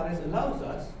IFRS allows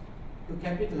us to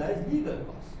capitalize legal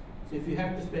costs. So if you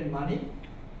have to spend money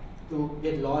to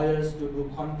get lawyers to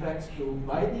do contracts to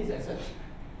buy these assets,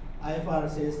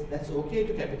 IFRS says that's okay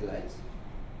to capitalize.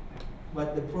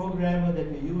 But the programmer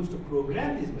that we use to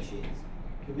program these machines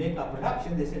to make our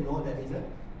production, they say no, that is an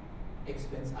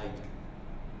expense item.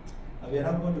 Now we are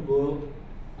not going to go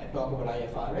and talk about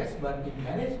IFRS, but in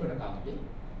management accounting,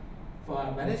 for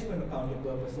our management accounting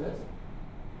purposes,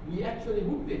 we actually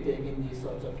would be taking these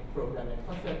sorts of program and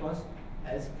software costs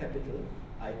as capital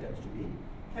items to be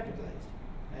capitalized,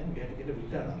 and we have to get a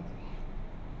return on them.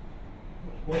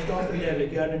 Most often they are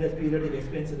regarded as periodic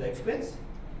expenses or expense,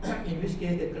 in which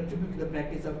case they contribute to the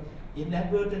practice of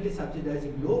inadvertently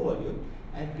subsidizing low volume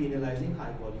and penalizing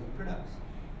high volume products.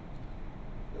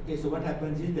 Okay, so what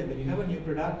happens is that when you have a new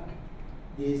product,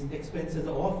 these expenses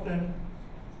are often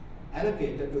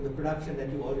allocated to the production that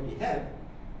you already have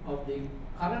of the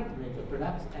current range of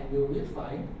products, and you will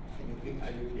find,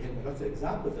 and you have lots of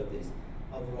examples of this,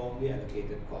 of wrongly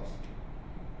allocated costs.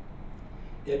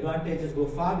 The advantages go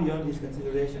far beyond this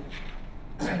consideration.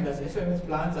 Thus, FMS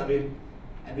plans are real,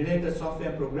 and related software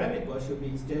and programming costs should be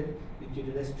instead be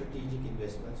treated as strategic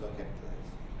investments or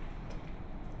capitalized.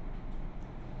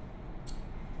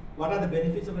 What are the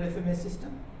benefits of an FMS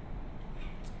system?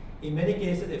 In many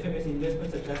cases, FMS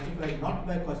investments are justified not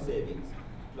by cost savings,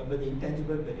 but by the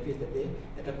intangible benefits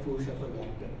that are crucial for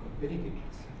long-term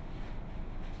competitiveness.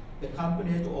 The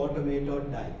company has to automate or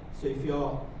die. So if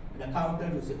you're an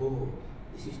accountant who says, oh,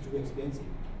 this is too expensive,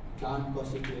 plant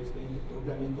cost is too expensive,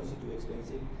 programming cost is too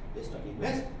expensive, let's not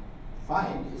invest.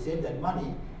 Fine, you save that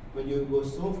money, but you go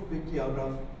so quickly out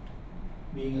of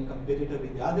being a competitor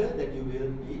with the other that you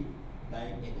will be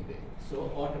dying anyway.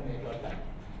 So automate or die.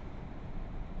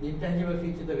 The intangible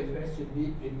features of FMS should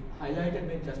be highlighted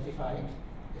when justifying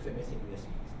FMS investments.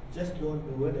 Just don't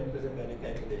do a net present value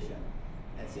calculation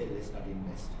and say let's not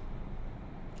invest.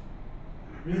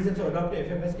 Reasons for adopting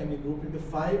FMS can be grouped into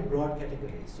 5 broad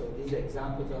categories. So these are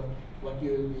examples of what you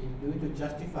will be doing to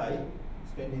justify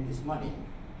spending this money.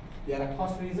 There are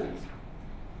cost reasons,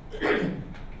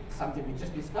 something we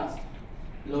just discussed.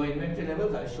 Low inventory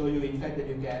levels, I'll show you in fact that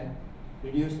you can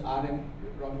reduce RM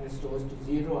raw material stores to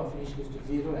 0 or finished goods to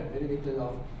 0 and very little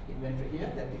of inventory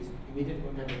here. That is immediately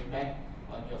going to have an impact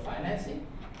on your financing.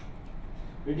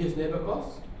 Reduce labor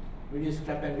costs, reduce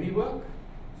scrap and rework.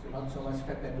 So not so much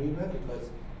scrap and rework because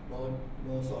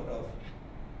no sort of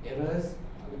errors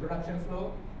on the production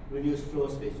floor, reduce floor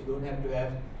space. You don't have to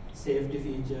have safety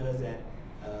features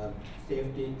and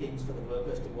safety things for the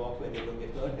workers to walk where they don't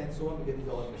get hurt and so on, because there's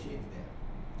all machines there.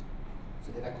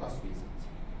 So there are cost reasons.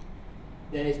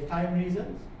 There is time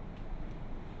reasons.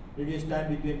 Reduce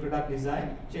time between product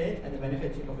design change and the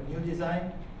manufacturing of a new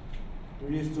design.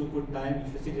 Reduce throughput time,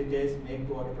 which facilitates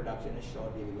make-to-order production and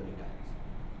short delivery times.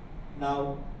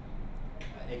 Now,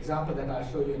 an example that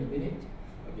I'll show you in a minute,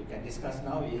 what we can discuss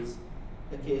now, is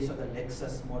the case of the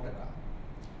Lexus motor car.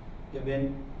 Okay,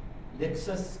 when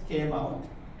Lexus came out,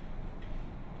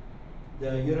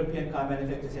 the European car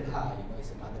manufacturer said,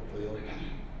 it's another Toyota.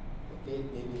 Okay,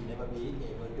 they will never be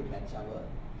able to match our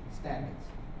standards.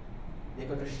 They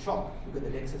got a shock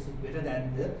because the Lexus is better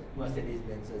than the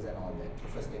Mercedes-Benzes and all that, the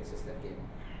first Lexus that came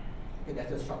out. Okay,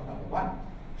 that's the shock number one.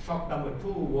 Shock number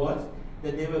two was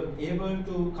that they were able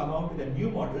to come out with a new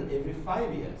model every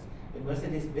 5 years. When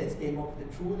Mercedes-Benz came out with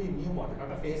a truly new model,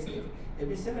 not a facelift,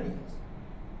 every 7 years.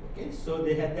 Okay, so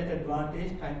they had that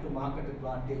advantage, time to market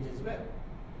advantage as well.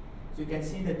 So you can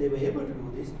see that they were able to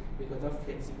do this because of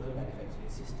flexible manufacturing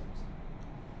systems.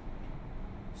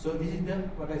 So this is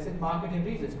what I said, marketing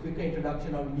reasons: quicker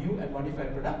introduction of new and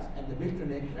modified products and the ability to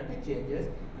make rapid changes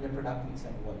in the product mix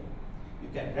and volume. You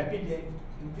can rapidly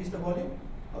increase the volume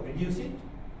or reduce it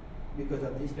because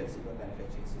of these flexible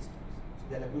manufacturing systems. So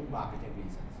there are good marketing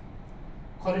reasons.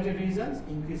 Quality reasons: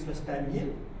 increase first time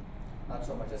yield, not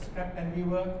so much as scrap and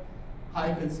rework,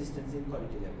 high consistency in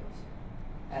quality levels.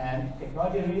 And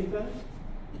technology reasons: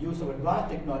 the use of advanced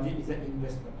technology is an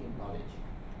investment in knowledge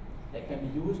that can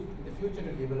be used in the future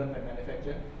to develop and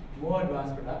manufacture more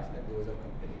advanced products than those of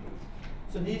competitors.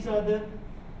 So these are the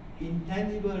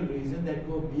intangible reasons that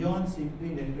go beyond simply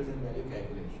net present value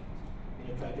calculations when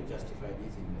you try to justify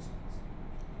these investments.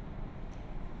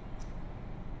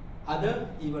 Other,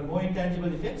 even more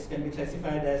intangible effects can be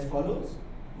classified as follows: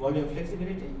 volume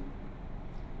flexibility,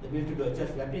 the ability to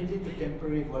adjust rapidly to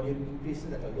temporary volume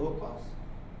increases at a low cost.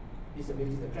 This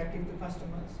ability is attractive to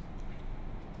customers.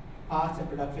 Parts and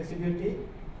product flexibility,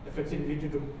 the flexibility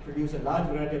to produce a large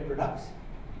variety of products,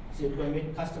 so you can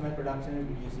make customized production and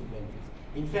reduce inventories.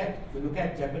 In fact, if you look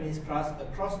at Japanese cars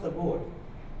across the board,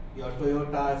 your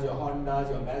Toyotas, your Hondas,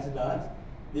 your Mazdas,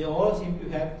 they all seem to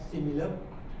have similar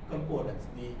components.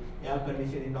 The air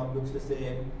conditioning knob looks the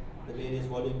same, the various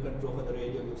volume control for the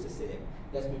radio looks the same.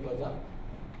 That's because of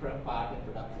part and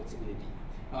product flexibility.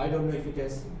 Now, I don't know if it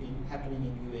has been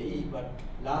happening in UAE, but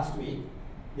last week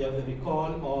there was a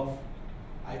recall of,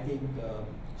 I think,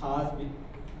 cars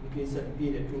between certain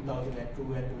period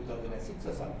 2002 and 2006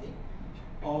 or something,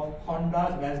 of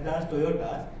Hondas, Mazdas,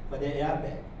 Toyotas for their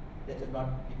airbag that is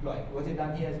not deployed. Was it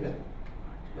done here as well?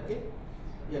 Okay?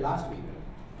 Yeah, last week.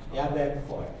 Airbag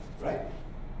for it, right?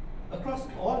 Across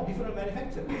all different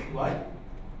manufacturers. Why?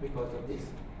 Because of this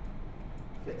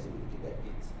flexibility that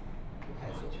it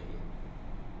has over here.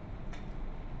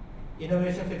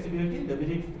 Innovation flexibility, the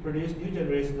ability to produce new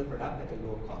generations of product at a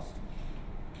low cost.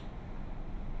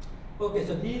 Okay,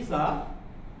 so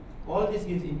all this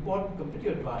gives important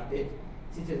competitive advantage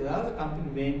since it allows the company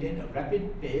to maintain a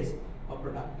rapid pace of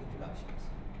product introductions,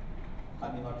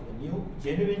 coming out with a new,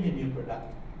 genuinely new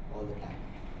product all the time.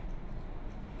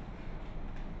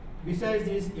 Besides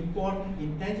these important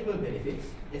intangible benefits,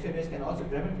 FMS can also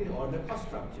dramatically alter cost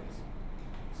structures.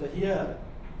 So here,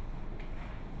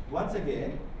 once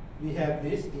again, we have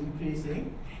this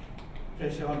increasing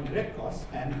pressure on direct costs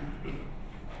and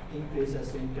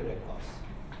increases in direct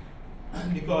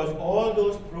costs. Because all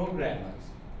those programmers,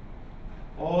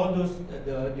 all those,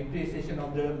 the depreciation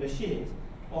of the machines,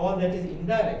 all that is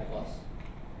indirect costs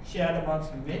shared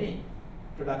amongst many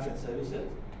production services,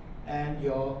 and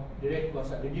your direct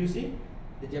costs are reducing.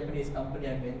 The Japanese company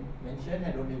I mentioned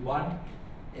had only one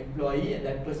employee, and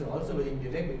that person also was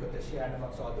indirect because they're shared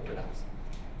amongst all the products.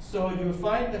 So you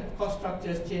find the cost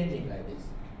structures changing like this.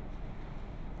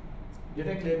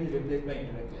 Direct labor is replaced by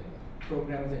indirect labor.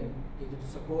 Programmers are needed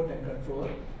to support and control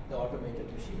the automated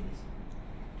machines.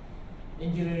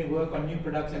 Engineering work on new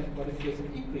products and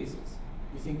modification increases.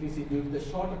 This increase is due to the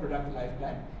shorter product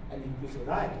lifetime and increased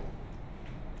variety.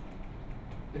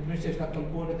 Administration of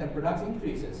components and products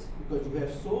increases because you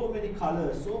have so many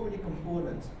colors, so many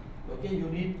components. Okay, you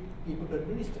need people to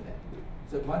administer that.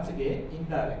 So once again,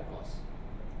 indirect costs.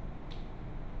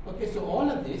 Okay, so all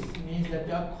of this means that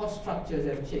our cost structures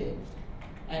have changed.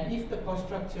 And if the cost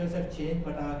structures have changed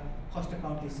but our cost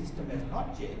accounting system has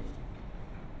not changed,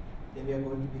 then we are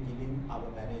going to be giving our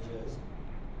managers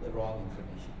the wrong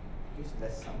information. Okay, so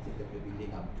that's something that we're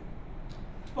building up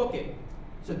to. Okay,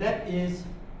 so that is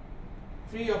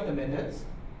 3 of the methods: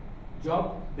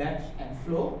 job, batch, and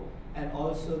flow. and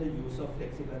also the use of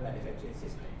flexible manufacturing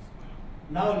systems.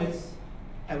 Now let's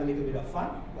have a little bit of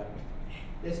fun, but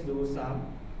let's do some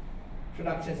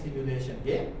production simulation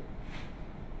game.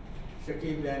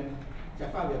 Shakib and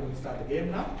Jafar, we are going to start the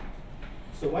game now.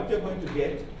 So what you're going to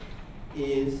get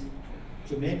is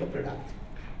to make a product.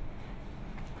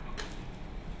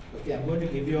 Okay, I'm going to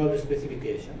give you all the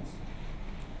specifications.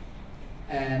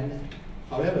 And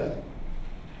however,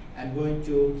 I'm going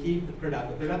to keep the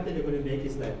product. The product that you're going to make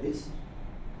is like this.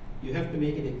 You have to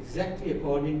make it exactly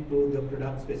according to the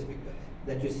product specific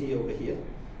that you see over here.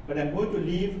 But I'm going to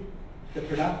leave the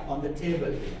product on the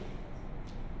table here.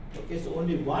 Okay, so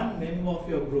only one member of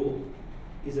your group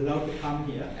is allowed to come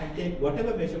here and take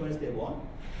whatever measurements they want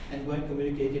and go and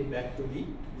communicate it back to the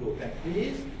group. And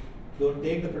please don't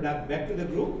take the product back to the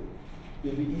group.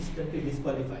 You'll be instantly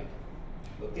disqualified.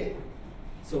 Okay?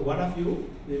 So one of you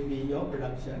will be your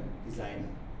production designer.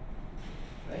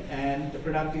 Right? And the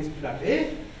product is product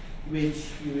A, which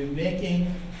you will be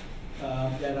making.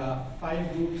 There are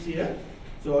 5 groups here.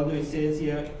 So although it says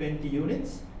here 20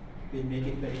 units, we'll make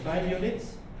it 25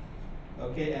 units.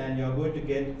 Okay, and you're going to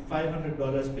get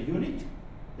 $500 per unit.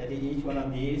 That is, each one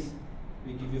of these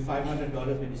will give you $500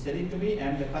 when you sell it to me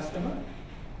and the customer.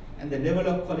 And the level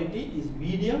of quality is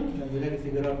medium. Now you'll have to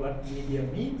figure out what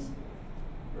medium means,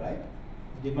 right?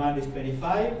 Demand is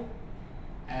 25,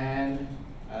 and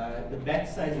the batch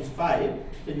size is 5.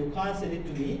 So you can't sell it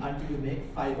to me until you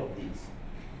make 5 of these.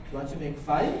 So once you make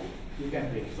 5, you can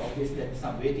bring it. So obviously there's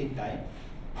some waiting time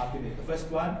after you make the first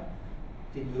one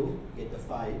till you get the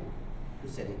 5 to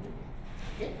sell it to me.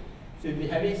 Okay? So you'll be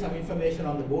having some information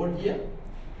on the board here.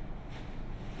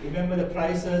 Remember the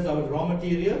prices of raw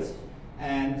materials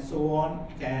and so on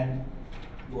can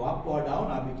go up or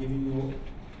down. I'll be giving you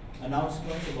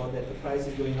announcements about that the price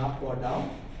is going up or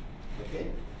down. Okay?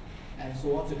 And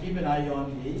so on. So keep an eye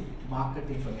on the market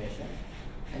information.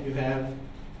 And you have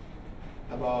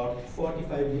about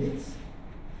 45 minutes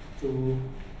to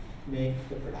make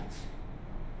the products.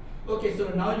 Okay, so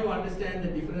now you understand the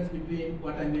difference between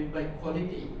what I meant by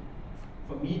quality.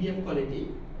 For medium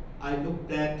quality, I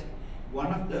looked at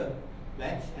one of the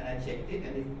batch and I checked it,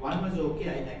 and if one was okay,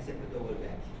 I accepted the whole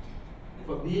batch.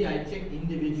 For B, I checked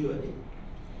individually,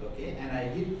 okay, and I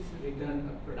did return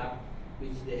a product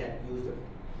which they had used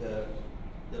the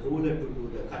ruler to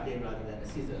do the cutting rather than the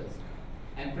scissors.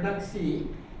 And product C,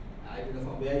 I don't know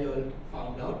from where you all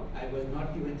found out, I was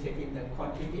not even checking the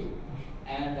quantity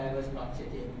and I was not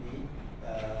checking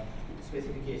the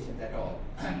specifications at all.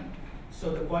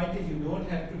 So the point is, you don't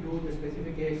have to do the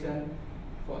specification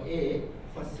for A,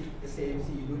 for C, the same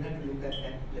C, you don't have to look at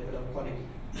that level of quality.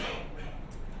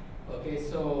 Okay,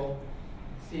 so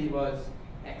C was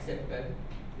accepted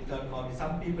without quality.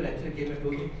 Some people actually came and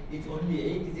told me, it's only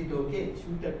 8, is it okay? It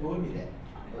should have told me that.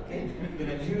 Okay? When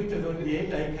I knew it was only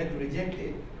 8, I had to reject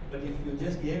it. But if you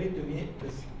just gave it to me, it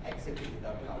was accepted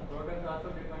without count. The product also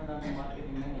depends on the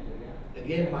marketing manager, yeah?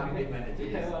 Again, marketing manager,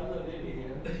 yes. I have also read it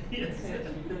here. Yes. She said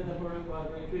the product was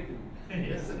very quickly.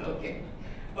 Yes, okay.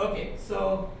 Okay,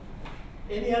 so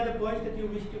any other points that you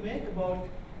wish to make about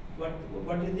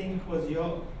what do you think was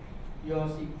your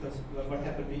sequence, what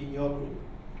happened in your group?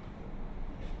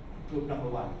 Group number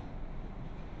 1.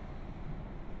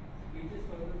 We just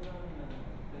focused on the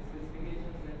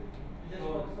specifications that just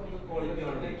Oh, focus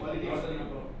on the quality quality.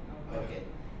 Okay.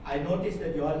 I noticed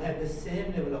that you all had the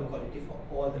same level of quality for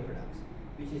all the products,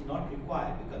 which is not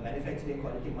required because manufacturing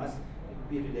quality must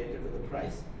be related to the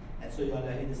price. And so you all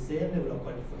are in the same level of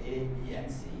quality for A, B, and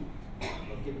C,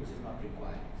 okay, which is not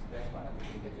required. So that's one of the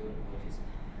things that you will notice.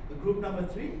 The group number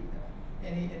 3,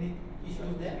 any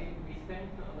issues there? We spent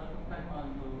a lot of time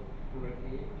on the product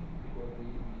A because we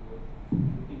were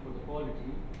looking for the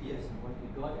quality. Yes. And what we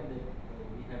got is that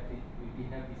we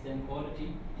have the same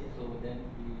quality. Yes. So then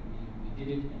we did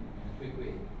it in a quick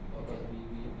way. Because we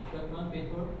cut one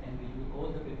paper and we use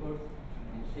all the papers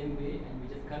in the same way, and we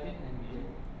just cut it and we just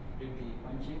did the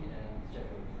punching and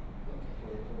checkers. Okay.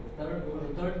 So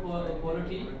the third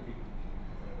quality,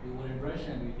 we were in rush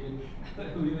and we did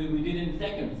we did in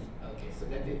seconds. Okay, so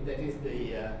that is the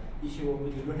issue of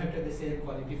you don't have to have the same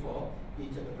quality for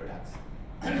each of the products.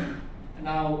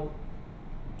 Now,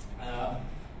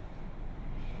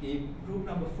 the group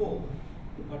number 4,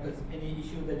 what is any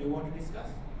issue that you want to discuss?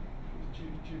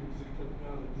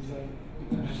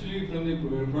 Actually, from the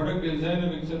product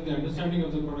designer itself, the understanding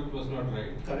of the product was not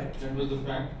right. Correct. That was the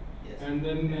fact. Yes. And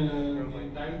then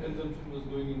the time consumption was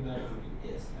going in that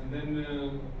way. Yes. And then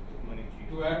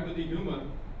to add to the humor,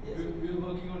 Yes. we were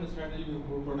working on a strategy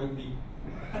for product B.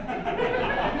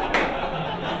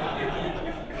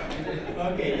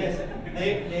 Okay, yes.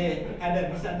 They had a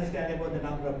misunderstanding about the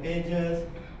number of pages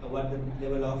what the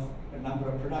level of the number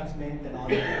of products meant and all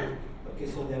that. Okay,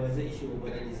 so there was an issue over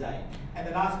the design. And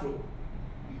the last group.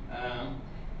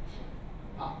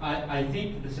 I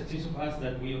think the success of us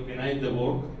that we organized the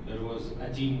work, there was a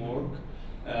teamwork.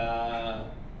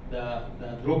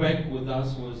 The drawback with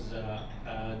us was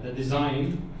the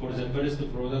design for the first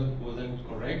product wasn't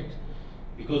correct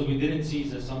because we didn't see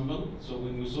the sample. So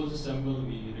when we saw the sample,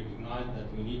 we recognized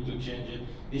that we need to change it.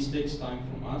 This takes time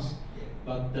from us.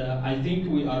 But I think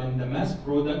we are in the mass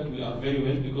product, we are very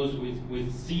well because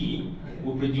with C,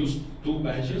 we produced 2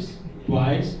 batches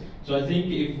twice. So I think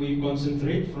if we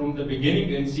concentrate from the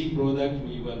beginning in C product,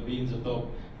 we will be in the top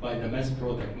by the mass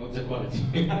product, not the quality.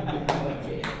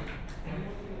 Okay.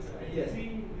 Yes.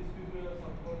 See, these people are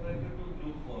subcontracted to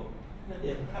Group 4.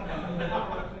 Yeah. The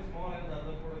production is small and the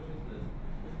other production is less.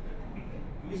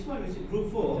 Which one? Which is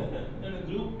group 4? And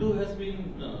Group 2 has been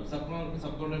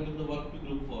subcontracted the work to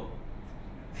Group 4.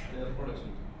 Their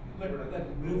production. But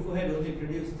group 4 had only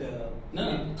produced.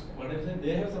 No, what I said,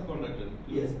 they have subcontracted.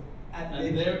 Yes.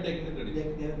 And they have taken the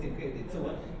credit. They have taken credit. So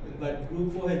what? But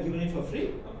group 4 has given it for free.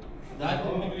 That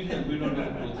only we don't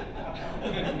have to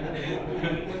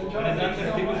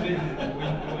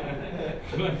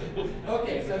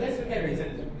Okay, so let's look at this.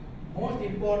 The most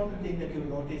important thing that you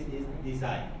notice is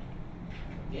design.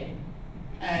 Okay?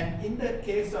 And in the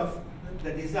case of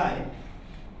the design,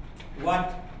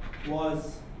 what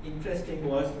was interesting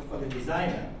was for the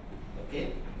designer,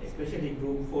 okay, especially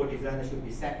group 4 designer should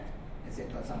be sacked and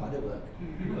sent on some other work.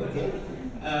 Okay?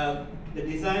 The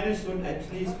designer should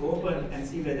at least open and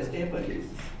see where the staple is.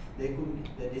 They couldn't,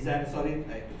 the designer, sorry,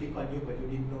 I had to pick on you, but you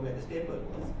didn't know where the staple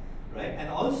was, right? And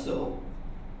also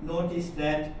notice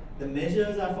that the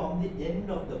measures are from the end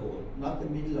of the hole, not the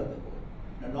middle of the hole.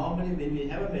 Now normally when we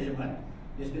have a measurement,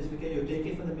 you specifically you take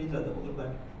it from the middle of the hole,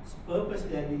 but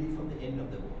purposely I did it from the end of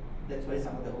the hole. That's why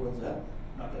some of the holes are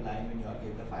not aligned when you are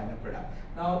getting the final product.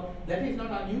 Now that is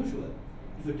not unusual.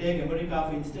 If you take America,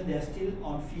 for instance, they are still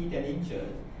on feet and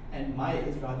inches and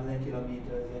miles rather than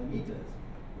kilometers and meters.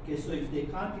 Okay, so if they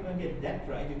can't even get that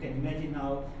right, you can imagine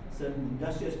how certain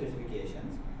industrial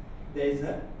specifications, there is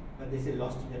a, what they say,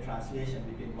 lost in the translation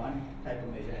between one type of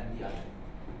measure and the other.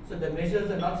 So the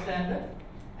measures are not standard,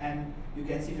 and you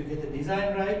can see if you get the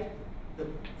design right, the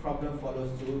problem follows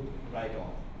through right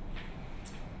on.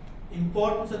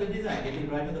 Importance of the design, getting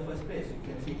right in the first place. You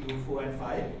can see group 4 and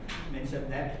 5 mention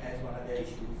that as one of their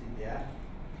issues in their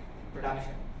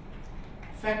production.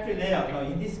 Factory layout. Now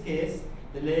in this case,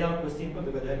 the layout was simple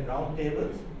because they had round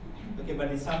tables. Okay,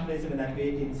 but in some places when I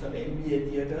paid in some MBA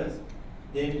theaters,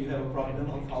 then you have a problem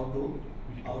of how to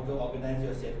organize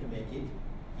yourself to make it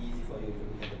easy for you to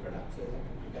look at the product. So you have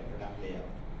to look at product layout.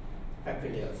 Factory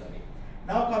layout, sorry.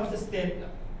 Now comes the stapler.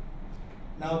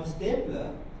 Now the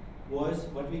stapler was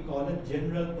what we call a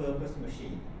general purpose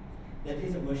machine. That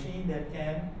is a machine that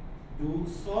can do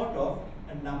sort of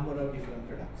a number of different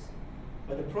products.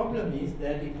 But the problem is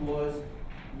that it was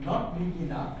not big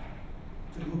enough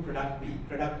to do product B.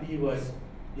 Product B was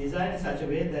designed in such a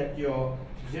way that your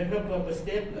general purpose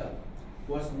stapler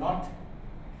was not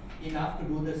enough to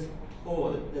do this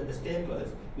whole, the staples,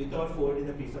 without folding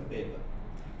a piece of paper.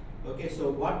 Okay,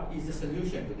 so what is the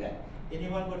solution to that?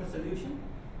 Anyone got a solution?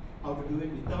 How to do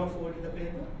it without folding the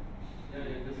paper? Yeah,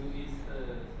 we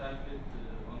start with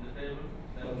on the table.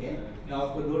 Okay. Now,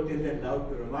 of course, don't tell that loud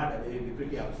to Ramada, they will be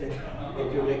pretty upset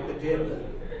if you wreck the table.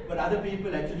 But other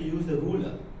people actually use the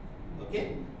ruler,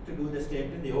 okay, to do the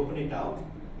stapling. They open it out,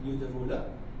 use the ruler.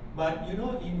 But you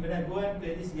know, when I go and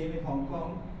play this game in Hong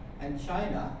Kong and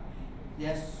China, they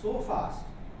are so fast.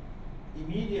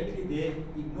 Immediately they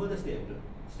ignore the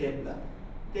stapler,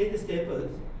 take the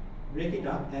staples, break it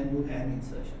up, and do hand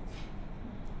insertions.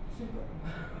 Simple.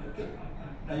 Okay.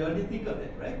 Now you already think of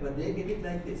that, right? But they get it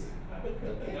like this.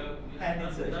 Okay. Hand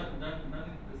insertion. Done it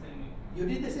the same way. You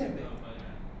did the same way.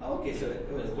 Okay, so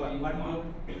one group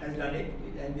has done it,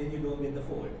 and then you don't get the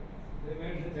fold. They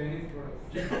made the Chinese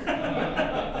products.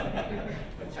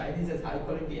 But Chinese has high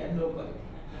quality and low quality.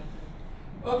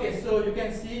 Okay, so you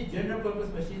can see general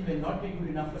purpose machines may not be good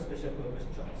enough for special purpose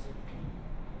jobs.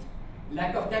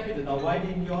 Lack of capital. Now, why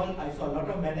didn't you all? I saw a lot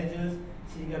of managers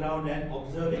sitting around and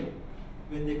observing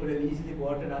when they could have easily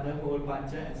bought another hole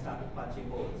puncher and started punching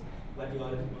holes. But you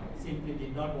all simply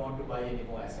did not want to buy any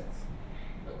more assets.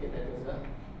 Okay, that was a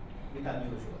bit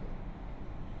unusual.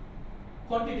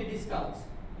 Quantity discounts.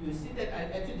 You see that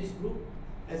actually this group,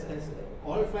 as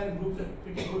all 5 groups are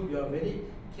pretty good. You are very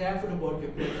careful about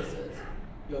your purchases.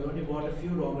 You have only bought a few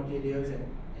raw materials, and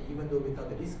even though without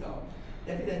the discount,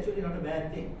 that is actually not a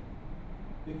bad thing,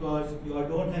 because you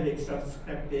don't have extra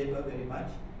scrap paper very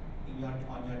much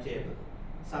on your table.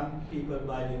 Some people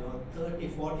buy 30,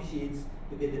 40 sheets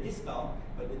to get the discount,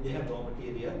 but then they have raw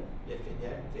material left in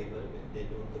their table when they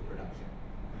do the production.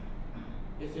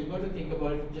 So you've got to think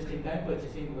about just-in-time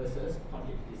purchasing versus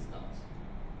quantity discounts.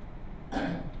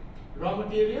 Raw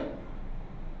material.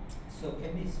 So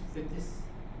can we flip this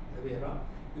the way around?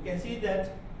 You can see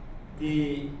that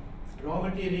the raw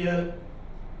material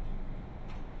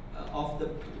of the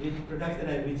products that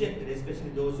I rejected, especially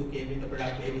those who came with the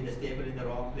product maybe the staple in the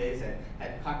wrong place and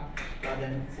had cut rather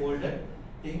than folded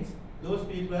things, those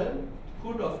people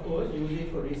could of course use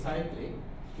it for recycling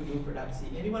to do product C.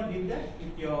 Anyone did that?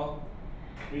 If your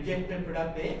rejected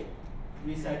product A,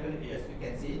 recycle, yes, you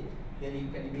can see, then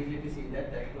you can immediately see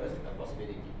that that was a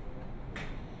possibility.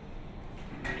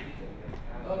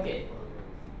 Okay.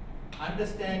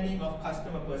 Understanding of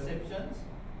customer perceptions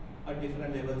at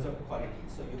different levels of quality.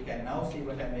 So you can now see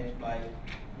what I meant by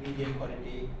medium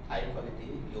quality, high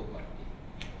quality, low quality.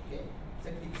 Okay. So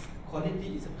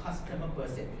quality is a customer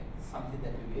perception, something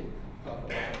that we will talk about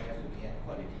when we are looking at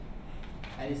quality.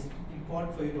 And it's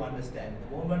important for you to understand.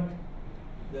 The moment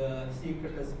the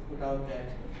secret has put out that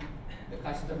the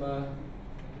customer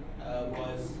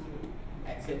was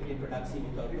accepting product C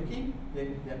without looking,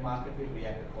 then the market will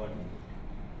react accordingly.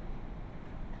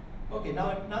 Okay, now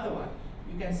another one.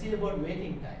 You can see about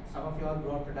waiting time. Some of you all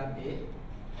brought product A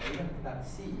or even product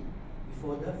C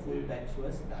before the full batch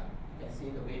was done. You can see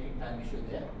the waiting time issue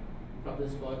there.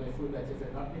 Problems caused when full batches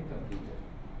have not been completed.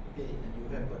 Okay, and you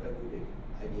have got a good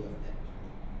idea of that.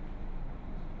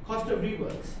 Cost of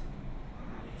reworks.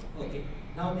 Okay,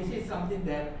 now this is something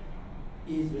that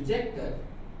is rejected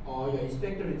or your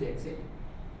inspector rejects it,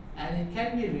 and it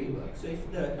can be reworked. So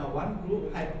if now one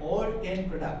group had all 10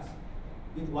 products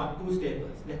with 2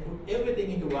 staples, they put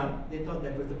everything into one, they thought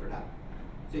that was the product.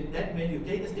 So that means you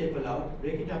take the staple out,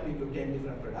 break it up into 10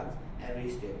 different products and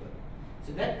restaple.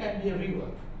 So that can be a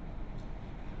rework.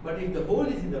 But if the hole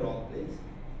is in the wrong place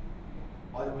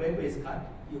or the paper is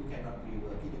cut, you cannot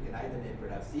rework it. You can either name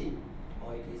product C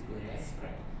or it is going as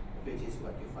scrap, which is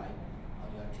what you find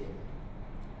on your table.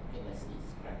 Okay, that's the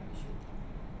scrap issue.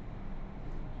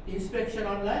 Inspection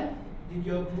online. Did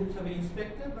your groups have an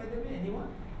inspector, by the way? Anyone?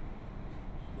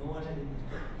 No one had an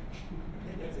inspector.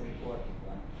 Okay, that's an important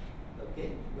one. Okay,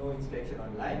 no inspection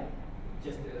online.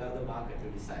 Just allow the market to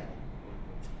decide.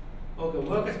 Okay,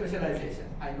 worker specialization.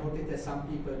 I noticed that some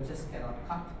people just cannot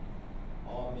cut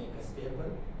or make a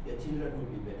staple. Their children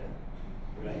would be better,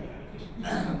 right?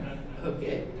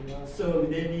 Okay, so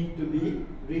they need to be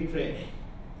retrained.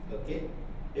 Okay,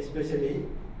 especially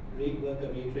worker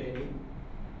retraining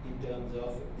in terms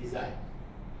of design.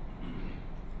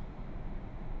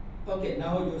 Okay,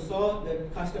 now you saw the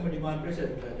customer demand pressure.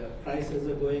 The prices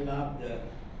are going up.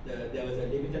 There was a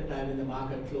limited time in the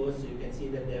market closed, so you can see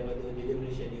that there were those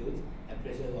delivery schedules and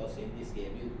pressures also in this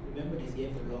game. You remember this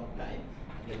game for a long time,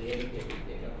 and the learning technique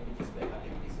data only just by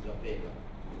cutting pieces of paper.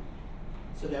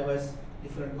 So there was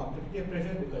different competitive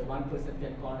pressure because one person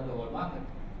can corner the whole market.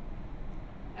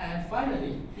 And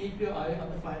finally, keep your eye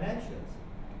on the financials.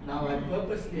 Now I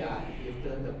purposely, you've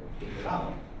turned the thing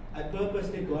around, I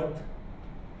purposely got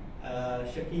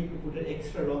Shakib to put an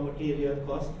extra raw material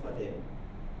cost for them.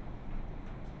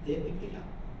 They picked it up.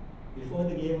 Before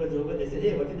the game was over, they said,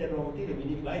 hey, what is that raw material? We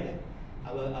didn't buy that.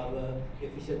 Our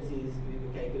efficiencies, we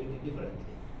were calculating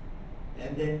differently.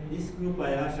 And then this group,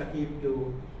 I asked Shakib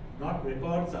to not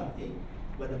record something,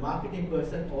 but the marketing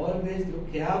person always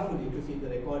looked carefully to see the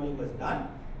recording was done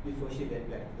before she went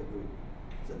back to the group.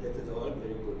 So that is all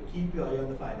very good. Keep your eye on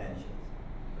the financials.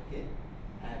 Okay?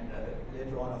 And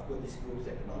later on, of course, this group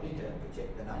sent an auditor to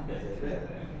check the numbers as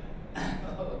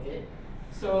well. Okay?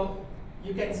 So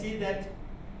you can see that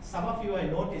some of you, I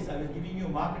noticed, I was giving you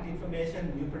market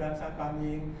information, new products are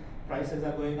coming, prices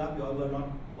are going up, you all were not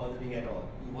bothering at all.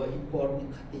 You were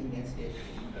importing, cutting and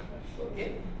stapling.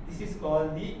 Okay? This is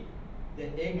called the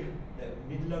egg, the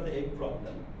middle of the egg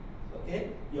problem. Okay?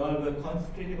 You all were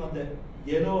concentrating on the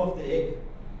yellow of the egg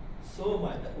so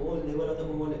much, the whole level of the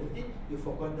whole everything, you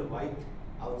forgot the white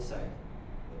outside.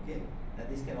 Okay? And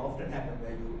this can often happen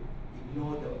where you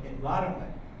ignore the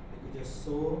environment because you're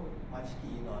so much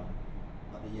keen on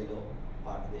the yellow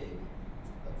part of the egg.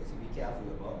 Okay, so be careful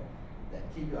about that.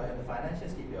 Keep your eye on the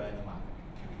financials, keep your eye on the market.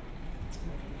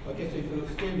 Okay,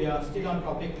 so we are still on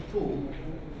topic 2.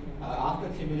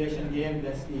 After simulation game,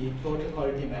 that's the total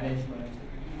quality management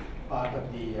part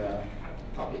of the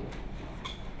topic.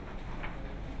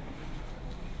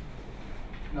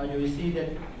 Now you will see that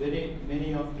very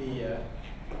many of the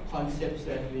concepts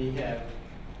that we are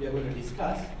going to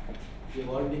discuss, we have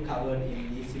already covered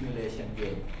in the simulation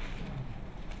game.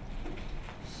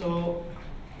 So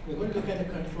We're going to look at the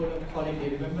control of quality.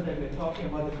 Remember that we're talking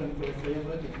about the control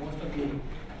framework. In most of the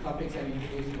topics I'm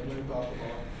introducing, we're going to talk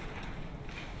about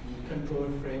the control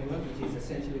framework, which is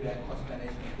essentially where cost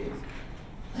management is.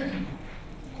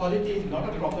 Quality is not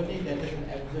a property that has an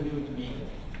absolute meaning.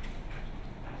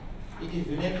 It is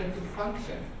related to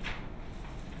function.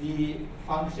 The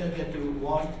functions that you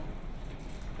want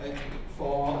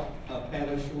for a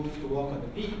pair of shoes to walk on the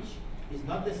beach is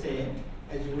not the same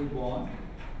as you would want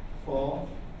for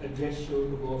a dress shoe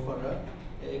to go for an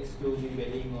exclusive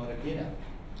wedding or a dinner.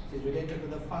 It is related to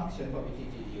the function for which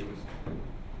it is used.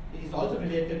 It is also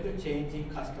related to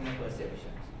changing customer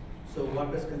perceptions. So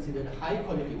what was considered high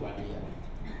quality one year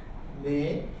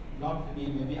may not be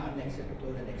maybe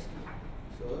unacceptable the next year.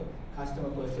 So customer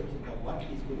perception of what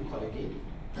is good quality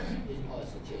is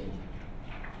also changing.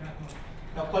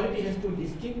 Now quality has two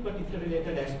distinct but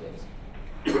interrelated aspects.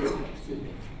 Excuse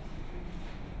me.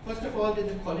 First of all, there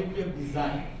is the quality of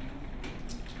design,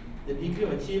 the degree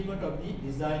of achievement of the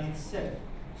design itself.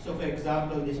 So for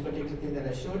example, this particular thing that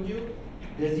I showed you,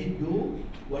 does it do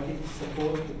what it is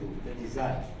supposed to do, the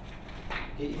design?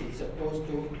 Okay, is it supposed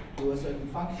to do a certain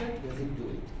function? Does it do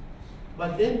it?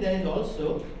 But then there is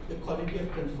also the quality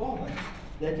of conformance,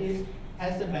 that is,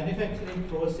 has the manufacturing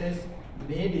process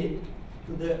made it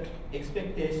to the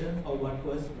expectation of what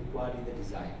was required in the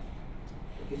design.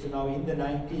 Okay, so now in the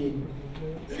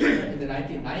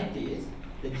 1990s,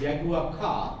 the Jaguar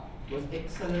car was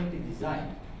excellently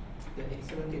designed, the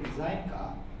excellently designed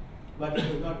car, but it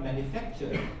was not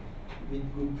manufactured with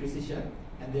good precision,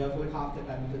 and therefore half the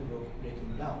time it was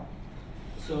breaking down.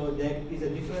 So there is a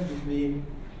difference between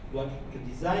what the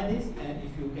design is and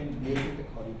if you can make it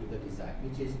according to the design,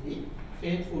 which is the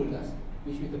faithfulness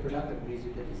which with the product agrees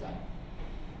with the design.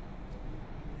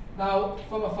 Now,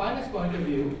 from a finance point of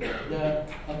view, the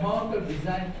amount of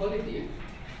design quality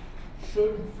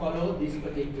should follow this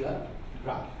particular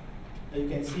graph. Now you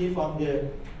can see from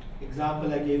the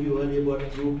example I gave you earlier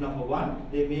about group number 1,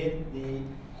 they made the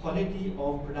quality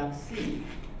of product C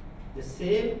the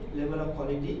same level of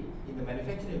quality in the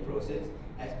manufacturing process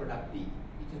as product B,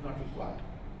 which is not required.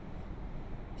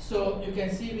 So you can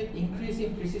see with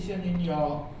increasing precision in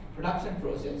your production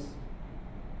process,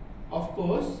 of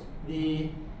course, the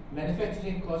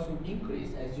manufacturing cost would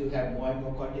increase as you have more and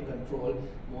more quality control,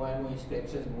 more and more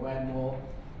inspections, more and more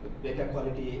better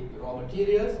quality raw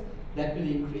materials, that will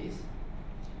increase.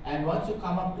 And once you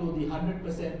come up to the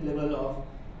 100% level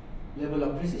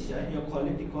of precision, your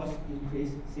quality costs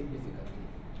increase significantly.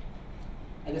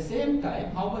 At the same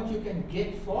time, how much you can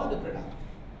get for the product.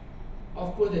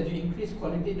 Of course, as you increase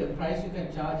quality, the price you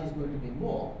can charge is going to be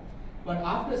more. But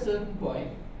after a certain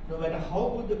point, no matter how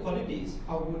good the quality is,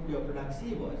 how good your product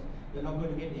C was, you're not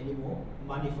going to get any more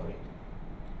money for it.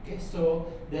 Okay, so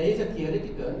there is a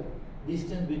theoretical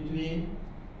distance between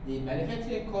the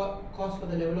manufacturing cost for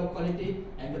the level of quality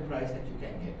and the price that you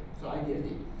can get. So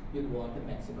ideally, you'd want the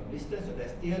maximum distance. So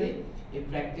that's theory. In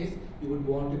practice, you would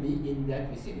want to be in that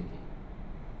vicinity.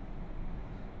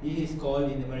 This is called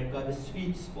in America the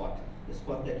sweet spot, the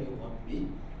spot that you want to be,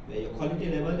 where your quality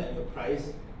level and your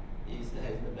price has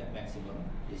the maximum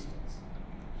distance.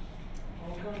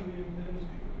 How come we do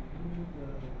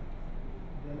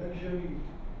the luxury?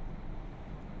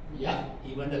 Yeah,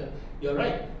 even you're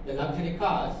right. The luxury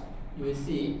cars, you will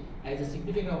see, has a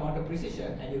significant amount of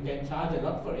precision, and you can charge a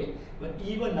lot for it. But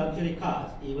even luxury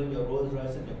cars, even your Rolls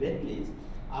Royce and your Bentleys,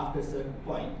 after a certain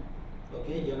point,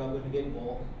 okay, you're not going to get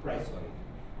more price for it.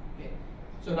 Okay.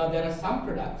 So now there are some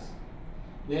products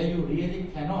where you really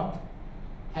cannot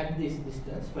have this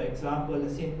distance. For example, a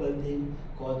simple thing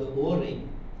called the O-ring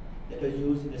that was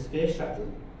used in the space shuttle.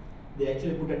 They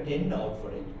actually put a tender out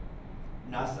for it,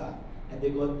 NASA, and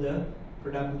they got the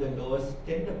product with the lowest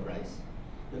tender price.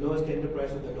 The lowest tender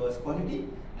price with the lowest quality,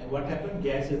 and what happened?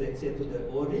 Gases exhaled to the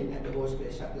O-ring and the whole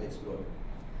space shuttle exploded.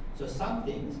 So some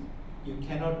things, you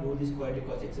cannot do this quality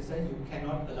cost exercise, you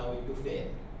cannot allow it to fail.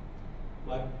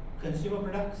 But consumer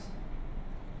products,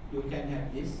 you can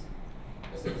have this,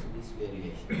 essentially this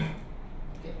variation.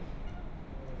 Okay.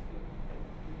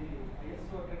 The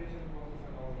ISO accreditation process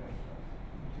and all that stuff,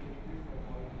 to increase the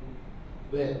quality.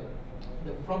 Well,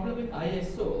 the problem with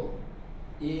ISO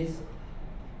is,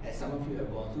 as some of you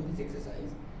have gone through this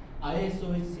exercise,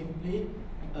 ISO is simply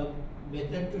a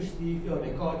method to see if your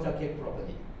records are kept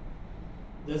properly.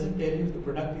 Doesn't tell you if the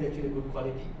product is actually good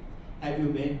quality. Have you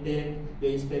maintained the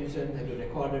inspection? Have you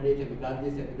recorded it? Have you done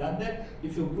this? Have you done that?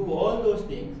 If you do all those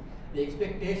things, the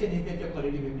expectation is that your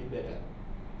quality will be better.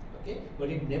 Okay? But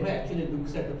it never actually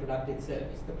looks at the product itself.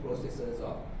 It's the processes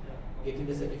of getting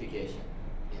the certification.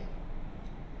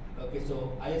 Yeah. Okay,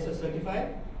 so ISO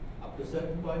certified, up to a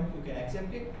certain point you can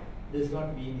accept it. does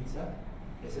not mean it's a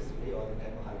necessarily all the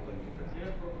time a high quality product.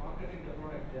 Here for marketing the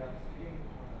product, they are seeing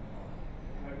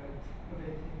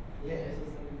Yes. ISO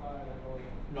 75 and all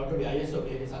that. Not only ISO,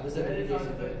 there is other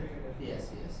certifications. Yes,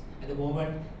 yes. At the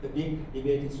moment, the big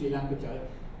debate in Sri Lanka, which I'll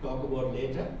talk about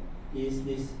later, is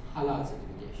this halal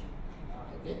certification.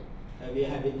 Okay, we are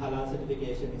having halal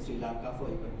certification in Sri Lanka for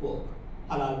even pork,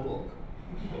 halal pork.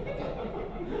 Okay,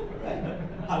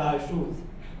 right? Halal shoes,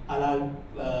 halal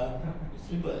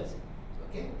slippers.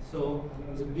 Okay, so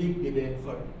there's a big debate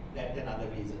for that and other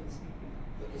reasons.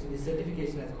 Okay, so this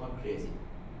certification has gone crazy.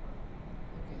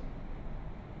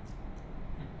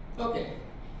 Okay,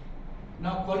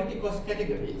 now quality cost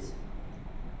categories.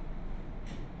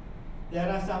 There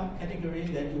are some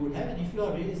categories that you would have, and if you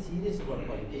are really serious about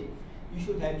quality, you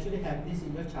should actually have this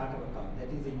in your chart of account. That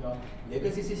is in your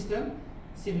legacy system,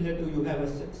 similar to you have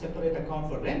a separate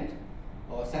account for rent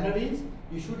or salaries.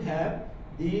 You should have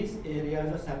these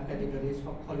areas or subcategories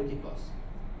for quality costs.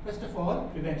 First of all,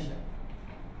 prevention,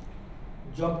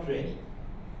 job training,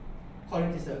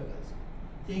 quality circles,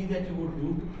 things that you would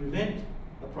do to prevent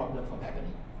a problem from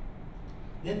happening.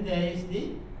 Then there is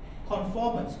the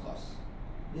conformance cost.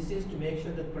 This is to make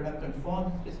sure that the product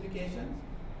conforms to specifications,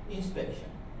 inspection,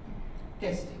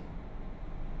 testing.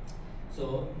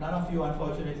 So none of you,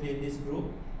 unfortunately, in this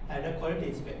group had a quality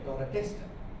inspector or a tester.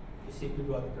 You simply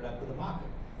brought the product to the market.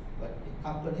 But in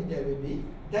companies, there will be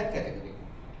that category.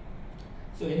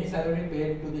 So any salary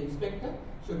paid to the inspector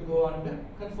should go under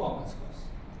conformance cost.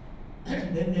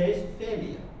 Then there is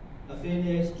failure. A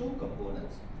failure has two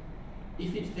components.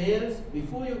 If it fails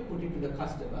before you put it to the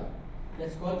customer,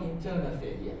 that's called internal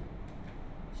failure.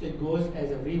 So it goes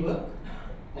as a rework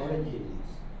or a yield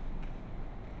loss.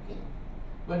 Okay.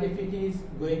 But if it is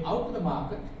going out to the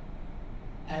market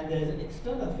and there is an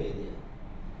external failure,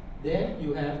 then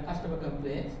you have customer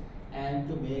complaints and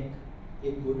to make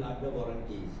it good under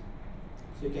warranties.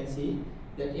 So you can see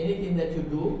that anything that you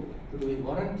do to do with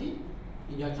warranty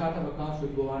in your chart of accounts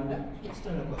should go under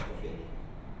external cost of failure.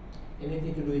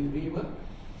 Anything to do with rework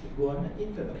should go under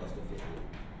internal cost of failure.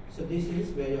 So this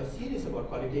is where you're serious about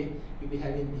quality, you'll be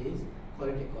having these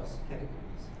quality cost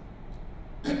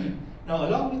categories. Now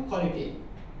along with quality,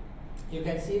 you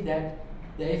can see that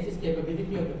there is this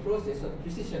capability of the process, or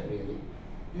precision really.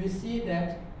 You will see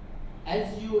that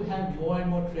as you have more and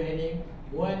more training,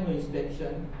 more and more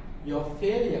inspection, your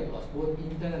failure cost, both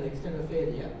internal and external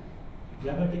failure,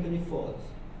 dramatically falls.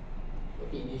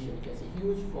 Okay, initially you can see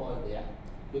huge fall there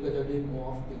because you're doing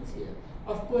more of things here.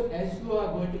 Of course, as you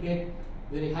are going to get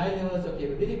very high levels of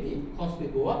capability, costs will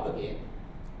go up again.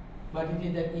 But it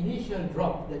is that initial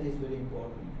drop that is very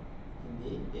important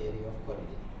in the area of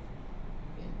quality.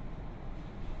 Okay.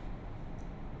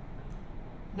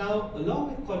 Now,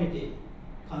 along with quality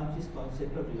comes this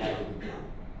concept of reliability.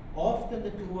 Often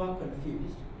the two are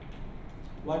confused.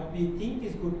 What we think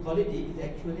is good quality is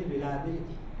actually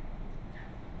reliability.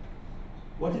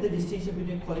 What is the distinction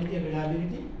between quality and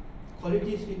reliability?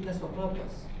 Quality is fitness for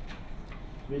purpose.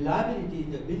 Reliability is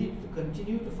the ability to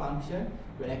continue to function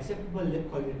to an acceptable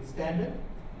quality standard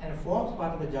and forms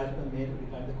part of the judgment made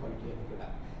regarding the quality of the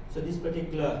product. So this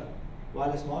particular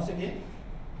wireless mouse again,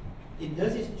 it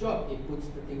does its job. It puts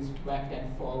the things back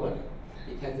and forward.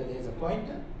 It has a laser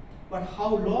pointer. But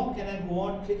how long can I go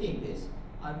on clicking this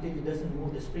until it doesn't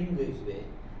move, the spring gives way,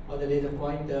 or the laser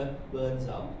pointer burns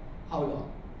out? How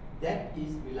long? That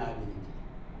is reliability.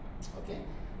 Okay?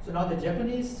 So now the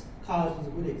Japanese cars is a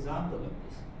good example of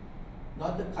this.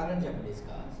 Not the current Japanese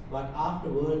cars, but after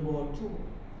World War II,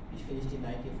 which finished in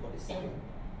 1947,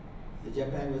 the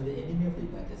Japan was the enemy of the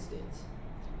United States.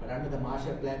 But under the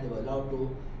Marshall Plan, they were allowed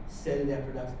to sell their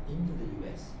products into the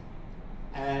US.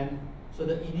 And so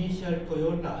the initial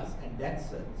Toyotas and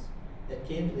Datsuns that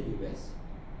came to the US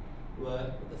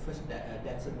were, the first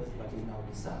Datsun was what is now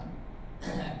Nissan,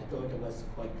 and the Toyota was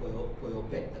called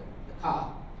Toyopet, the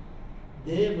car.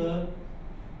 They were,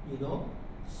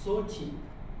 so cheap,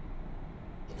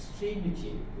 extremely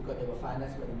cheap, because they were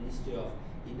financed by the Ministry of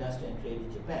Industry and Trade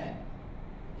in Japan.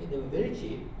 Okay, they were very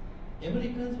cheap.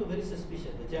 Americans were very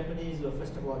suspicious. The Japanese were,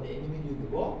 first of all, the enemy during the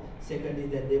war. Secondly,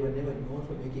 that they were never known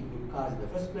for making good cars in the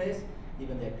first place.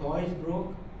 Even their toys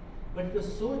broke. But it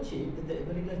was so cheap that the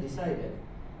Americans decided,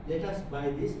 let us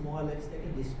buy this more or less like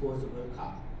a disposable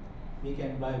car. We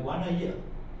can buy one a year,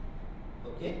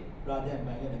 okay, rather than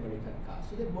buying an American car.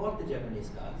 So they bought the Japanese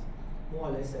cars more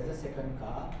or less as a second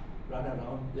car, run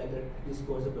around like a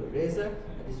disposable razor,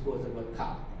 a disposable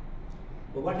car.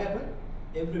 But what happened?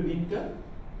 Every winter,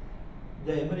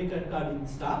 the American car didn't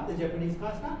start, the Japanese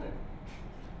car started.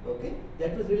 Okay,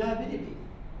 that was reliability.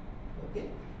 Okay,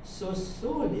 so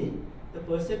slowly the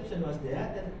perception was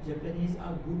there that Japanese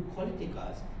are good quality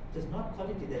cars. It was not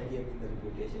quality that gave them the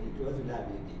reputation, it was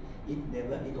reliability.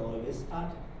 It always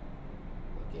started.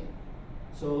 Okay.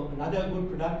 So another good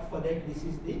product for them, this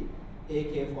is the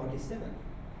AK-47.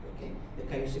 Okay. The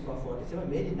Kalashnikov 47,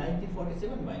 made in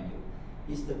 1947, mind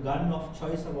you, is the gun of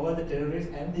choice of all the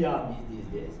terrorists and the armies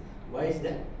these days. Why is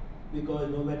that? Because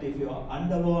no matter if you are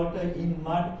underwater, in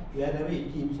mud, wherever,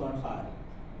 it keeps on firing.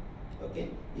 Okay.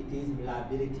 It is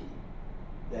reliability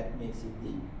that makes it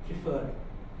the preferred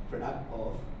product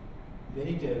of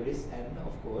many terrorists and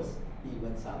of course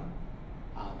even some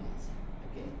armies.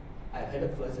 Okay, I heard a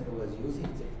person who was using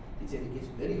it. He said it gets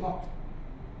very hot.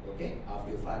 Okay,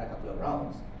 after you fire a couple of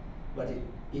rounds, but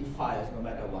it fires no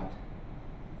matter what.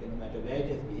 Okay, no matter where it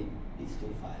has been, it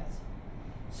still fires.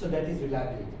 So that is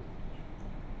reliability.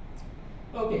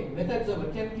 Okay, methods of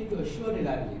attempting to assure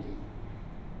reliability.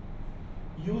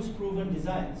 Use proven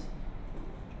designs.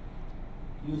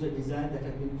 Use a design that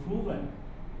has been proven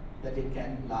that it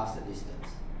can last a distance.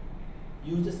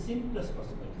 Use the simplest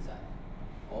possible design.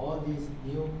 All these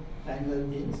new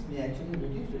fangled things may actually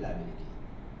reduce reliability.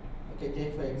 Okay,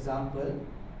 take for example,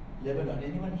 Lebanon.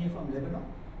 Anyone here from Lebanon?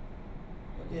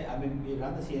 Okay, I mean, we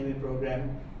run the CNMA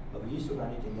program, but we used to run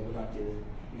it in Lebanon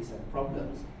till recent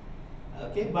problems.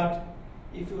 Okay, but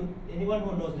if anyone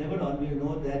who knows Lebanon will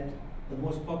know that the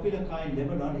most popular car in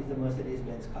Lebanon is the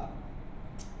Mercedes-Benz car.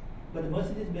 But the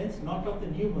Mercedes-Benz, not of the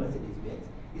new Mercedes-Benz,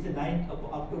 is a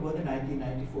October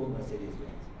 1994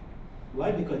 Mercedes-Benz.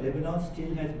 Why? Because Lebanon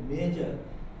still has major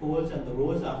holes on the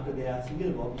roads after their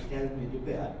civil war, which has been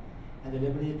repaired, and the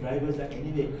Lebanese drivers are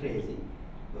anyway crazy.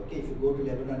 Okay, if you go to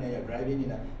Lebanon and you're driving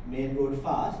in a main road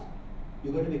fast,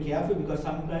 you've got to be careful because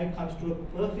some guy comes to a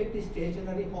perfectly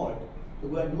stationary halt to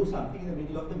go and do something in the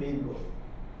middle of the main road.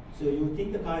 So you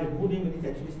think the car is moving when it's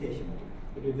actually stationary.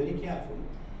 But be very careful.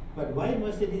 But why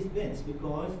Mercedes-Benz?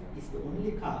 Because it's the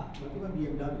only car, not even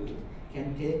BMW,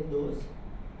 can take those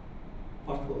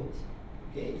potholes.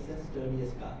 Okay, it's the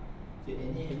sturdiest car. So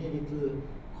any little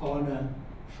corner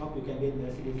shop you can get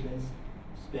Mercedes-Benz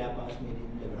spare parts made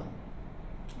in Lebanon.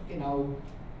 Okay, now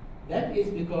that is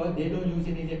because they don't use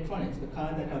any electronics. The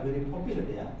cars that are very popular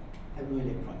there have no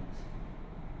electronics.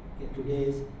 Okay,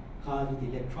 today's cars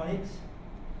with electronics,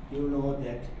 you know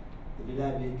that the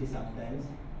reliability sometimes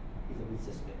is a bit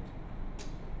suspect.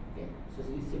 Okay, so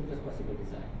it's the simplest possible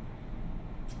design.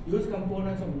 Use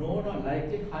components of known or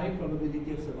likely high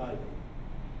probability of survival.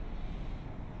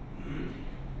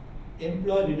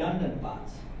 Employ redundant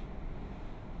parts.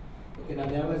 Okay, now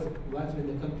there was once when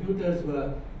the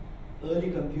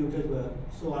early computers were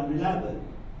so unreliable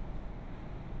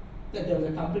that there was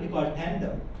a company called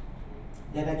Tandem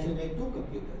that actually made two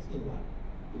computers in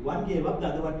one. One gave up, the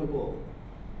other one took over.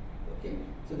 Okay,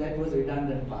 so that was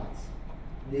redundant parts.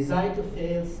 Designed to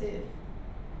fail safe.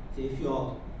 So if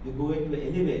you go into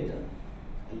an elevator,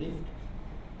 a lift,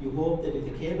 you hope that if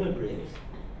the cable breaks,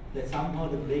 that somehow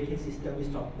the braking system will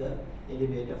stop the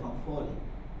elevator from falling.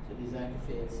 So designed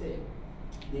to fail safe.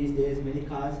 These days many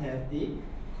cars have the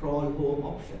crawl home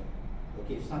option.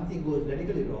 Okay, if something goes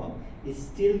radically wrong, it's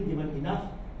still given enough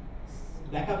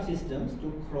backup systems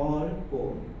to crawl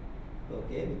home,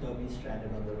 okay, without being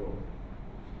stranded on the road.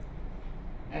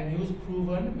 And use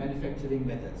proven manufacturing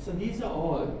methods. So these are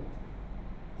all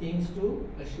things to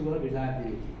assure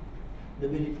reliability, the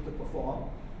ability to perform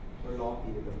for a long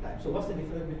period of time. So what's the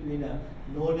difference between a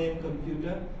no-name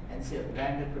computer and say a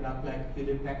branded product like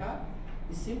Hewlett-Packard?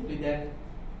 It's simply that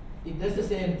it does the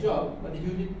same job, but the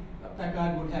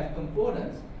Hewlett-Packard would have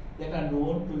components that are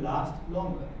known to last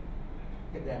longer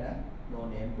than a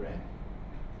no-name brand.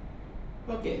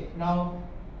 Okay, now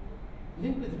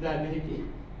linked with reliability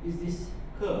is this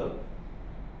curve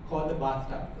called the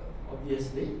bathtub curve.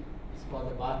 Obviously, it's called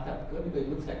the bathtub curve because it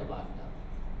looks like a bathtub.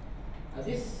 Now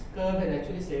this curve has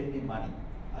actually saved me money.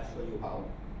 I'll show you how.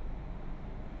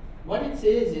 What it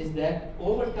says is that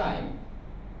over time,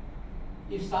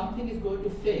 if something is going to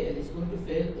fail, it's going to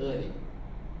fail early.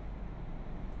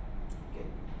 Okay.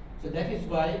 So that is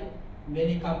why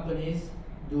many companies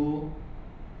do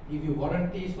give you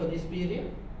warranties for this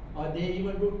period, or they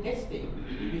even do testing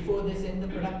before they send the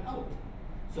product out.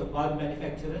 So bulb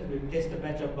manufacturers will test a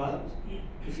batch of bulbs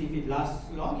to see if it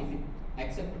lasts long. If it's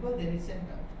acceptable, then it's sent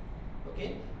out.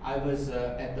 Okay, I was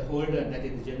at the Holden, that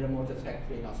is the General Motors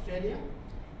factory in Australia.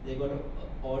 They got an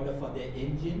order for their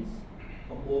engines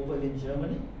from Opel in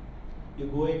Germany. You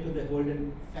go into the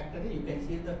Holden factory, you can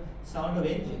see the sound of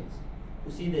engines.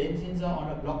 You see the engines are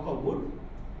on a block of wood,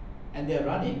 and they're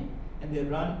running, and they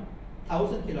run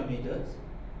 1,000 kilometers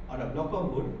on a block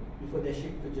of wood before they're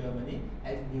shipped to Germany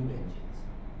as new engines.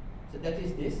 So that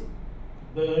is this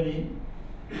burning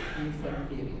infant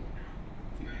period.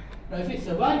 Now, if it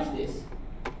survives this,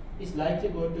 it's likely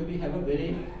going to have a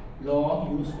very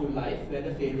long, useful life where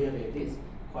the failure rate is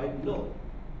quite low.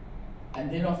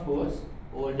 And then, of course,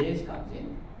 old age comes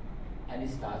in and it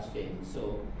starts failing.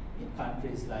 So, in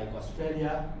countries like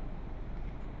Australia,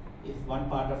 if one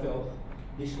part of your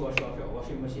dishwasher or your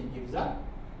washing machine gives up,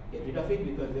 get rid of it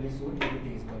because very soon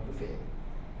everything is going to fail.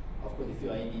 Of course, if you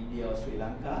are in India or Sri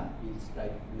Lanka, we'll try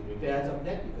to do repairs of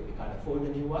that because we can't afford a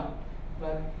new one.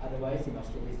 But otherwise, in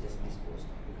Australia, it's just disposed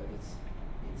of because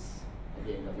it's at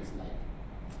the end of its life.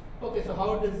 Okay, so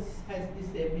how has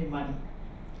this saved me money?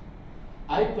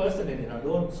 I personally,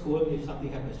 don't scold me if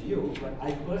something happens to you, but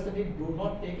I personally do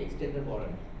not take extended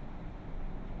warranty.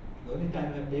 The only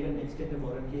time I have taken extended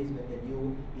warranty is when the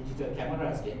new digital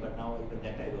cameras came, but now even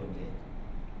that I don't take.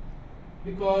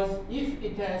 Because if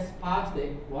it has passed the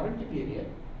warranty period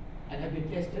and have been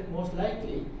tested, most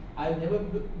likely I'll never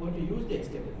going to use the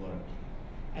extended warranty.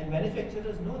 And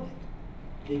manufacturers know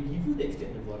that. They give you the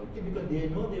extended warranty because they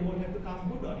know they won't have to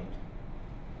come good on it.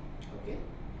 Okay?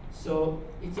 So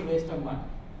it's a waste of money.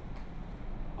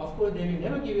 Of course, they will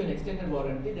never give you an extended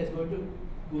warranty that's going to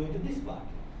go into this part.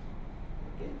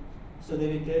 Okay? So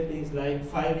they will tell things like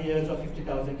 5 years or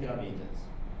 50,000 kilometers.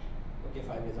 Okay,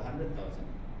 5 years or 100,000.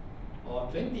 Or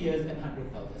 20 years and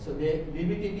 100,000. So they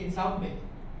limit it in some way.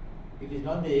 If it's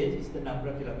not the age, it's the number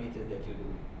of kilometers that you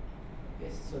do.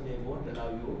 Yes, so they won't allow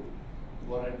you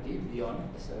warranty beyond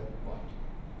a certain point.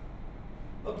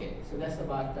 Okay, so that's the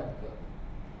bathtub curve.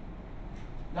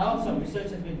 Now some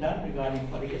research has been done regarding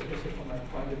quality, especially from a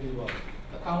point of view of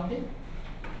accounting.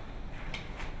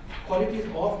 Quality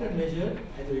is often measured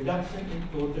as a reduction in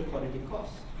total quality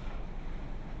cost.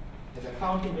 As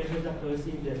accounting measures are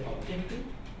perceived as objective,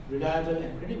 reliable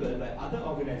and credible by other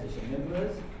organization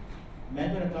members,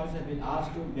 management accountants have been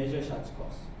asked to measure such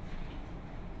costs.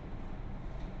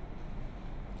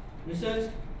 Research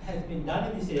has been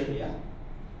done in this area,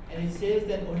 and it says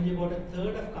that only about a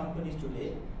third of companies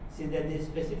today say that they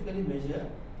specifically measure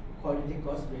quality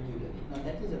costs regularly. Now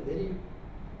that is a very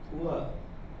poor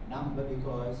number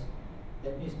because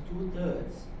that means 2/3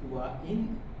 who are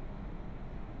in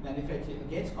manufacturing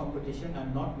against competition are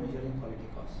not measuring quality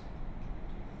costs.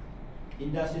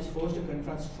 Industries forced to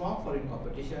confront strong foreign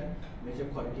competition measure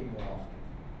quality more often.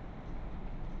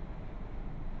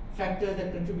 Factors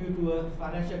that contribute to a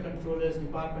financial controller's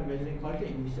department measuring quality,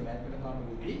 in which the management account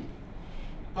would be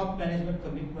top management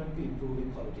commitment to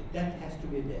improving quality. That has to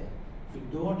be there. If you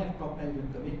don't have top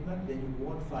management commitment, then you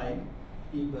won't find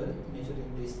people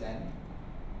measuring this and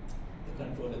the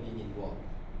controller being involved.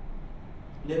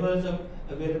 Levels of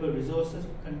available resources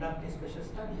for conducting special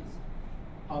studies.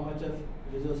 How much of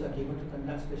resources are given to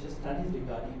conduct special studies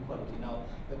regarding quality. Now,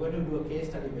 we're going to do a case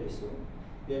study very soon,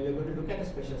 where we're going to look at a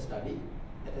special study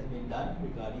that has been done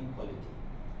regarding quality.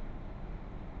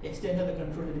 Extent of the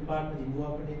controller department's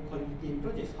involvement in quality team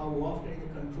projects. How often is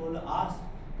the controller asked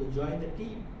to join the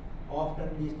team? Often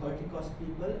these quality cost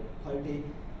people, quality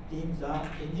teams are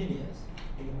engineers.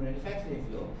 In the manufacturing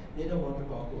flow, they don't want to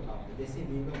talk to accountants. They say,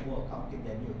 we know more accounting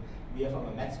than you. We are from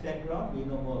a maths background, we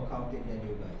know more accounting than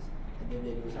you guys. And then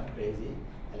they do some crazy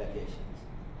allocations.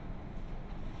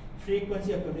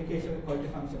 Frequency of communication with quality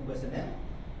function personnel,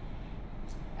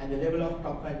 and the level of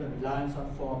top management reliance on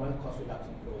formal cost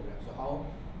reduction programs. So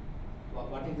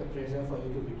what is the pressure for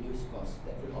you to reduce costs?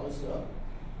 That will also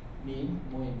mean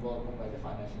more involvement by the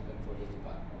financial controllers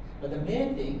department. But the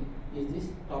main thing is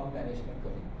this top management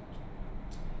commitment.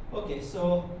 Okay,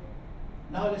 so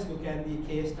now let's look at the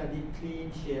case study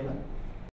Clean Shaven.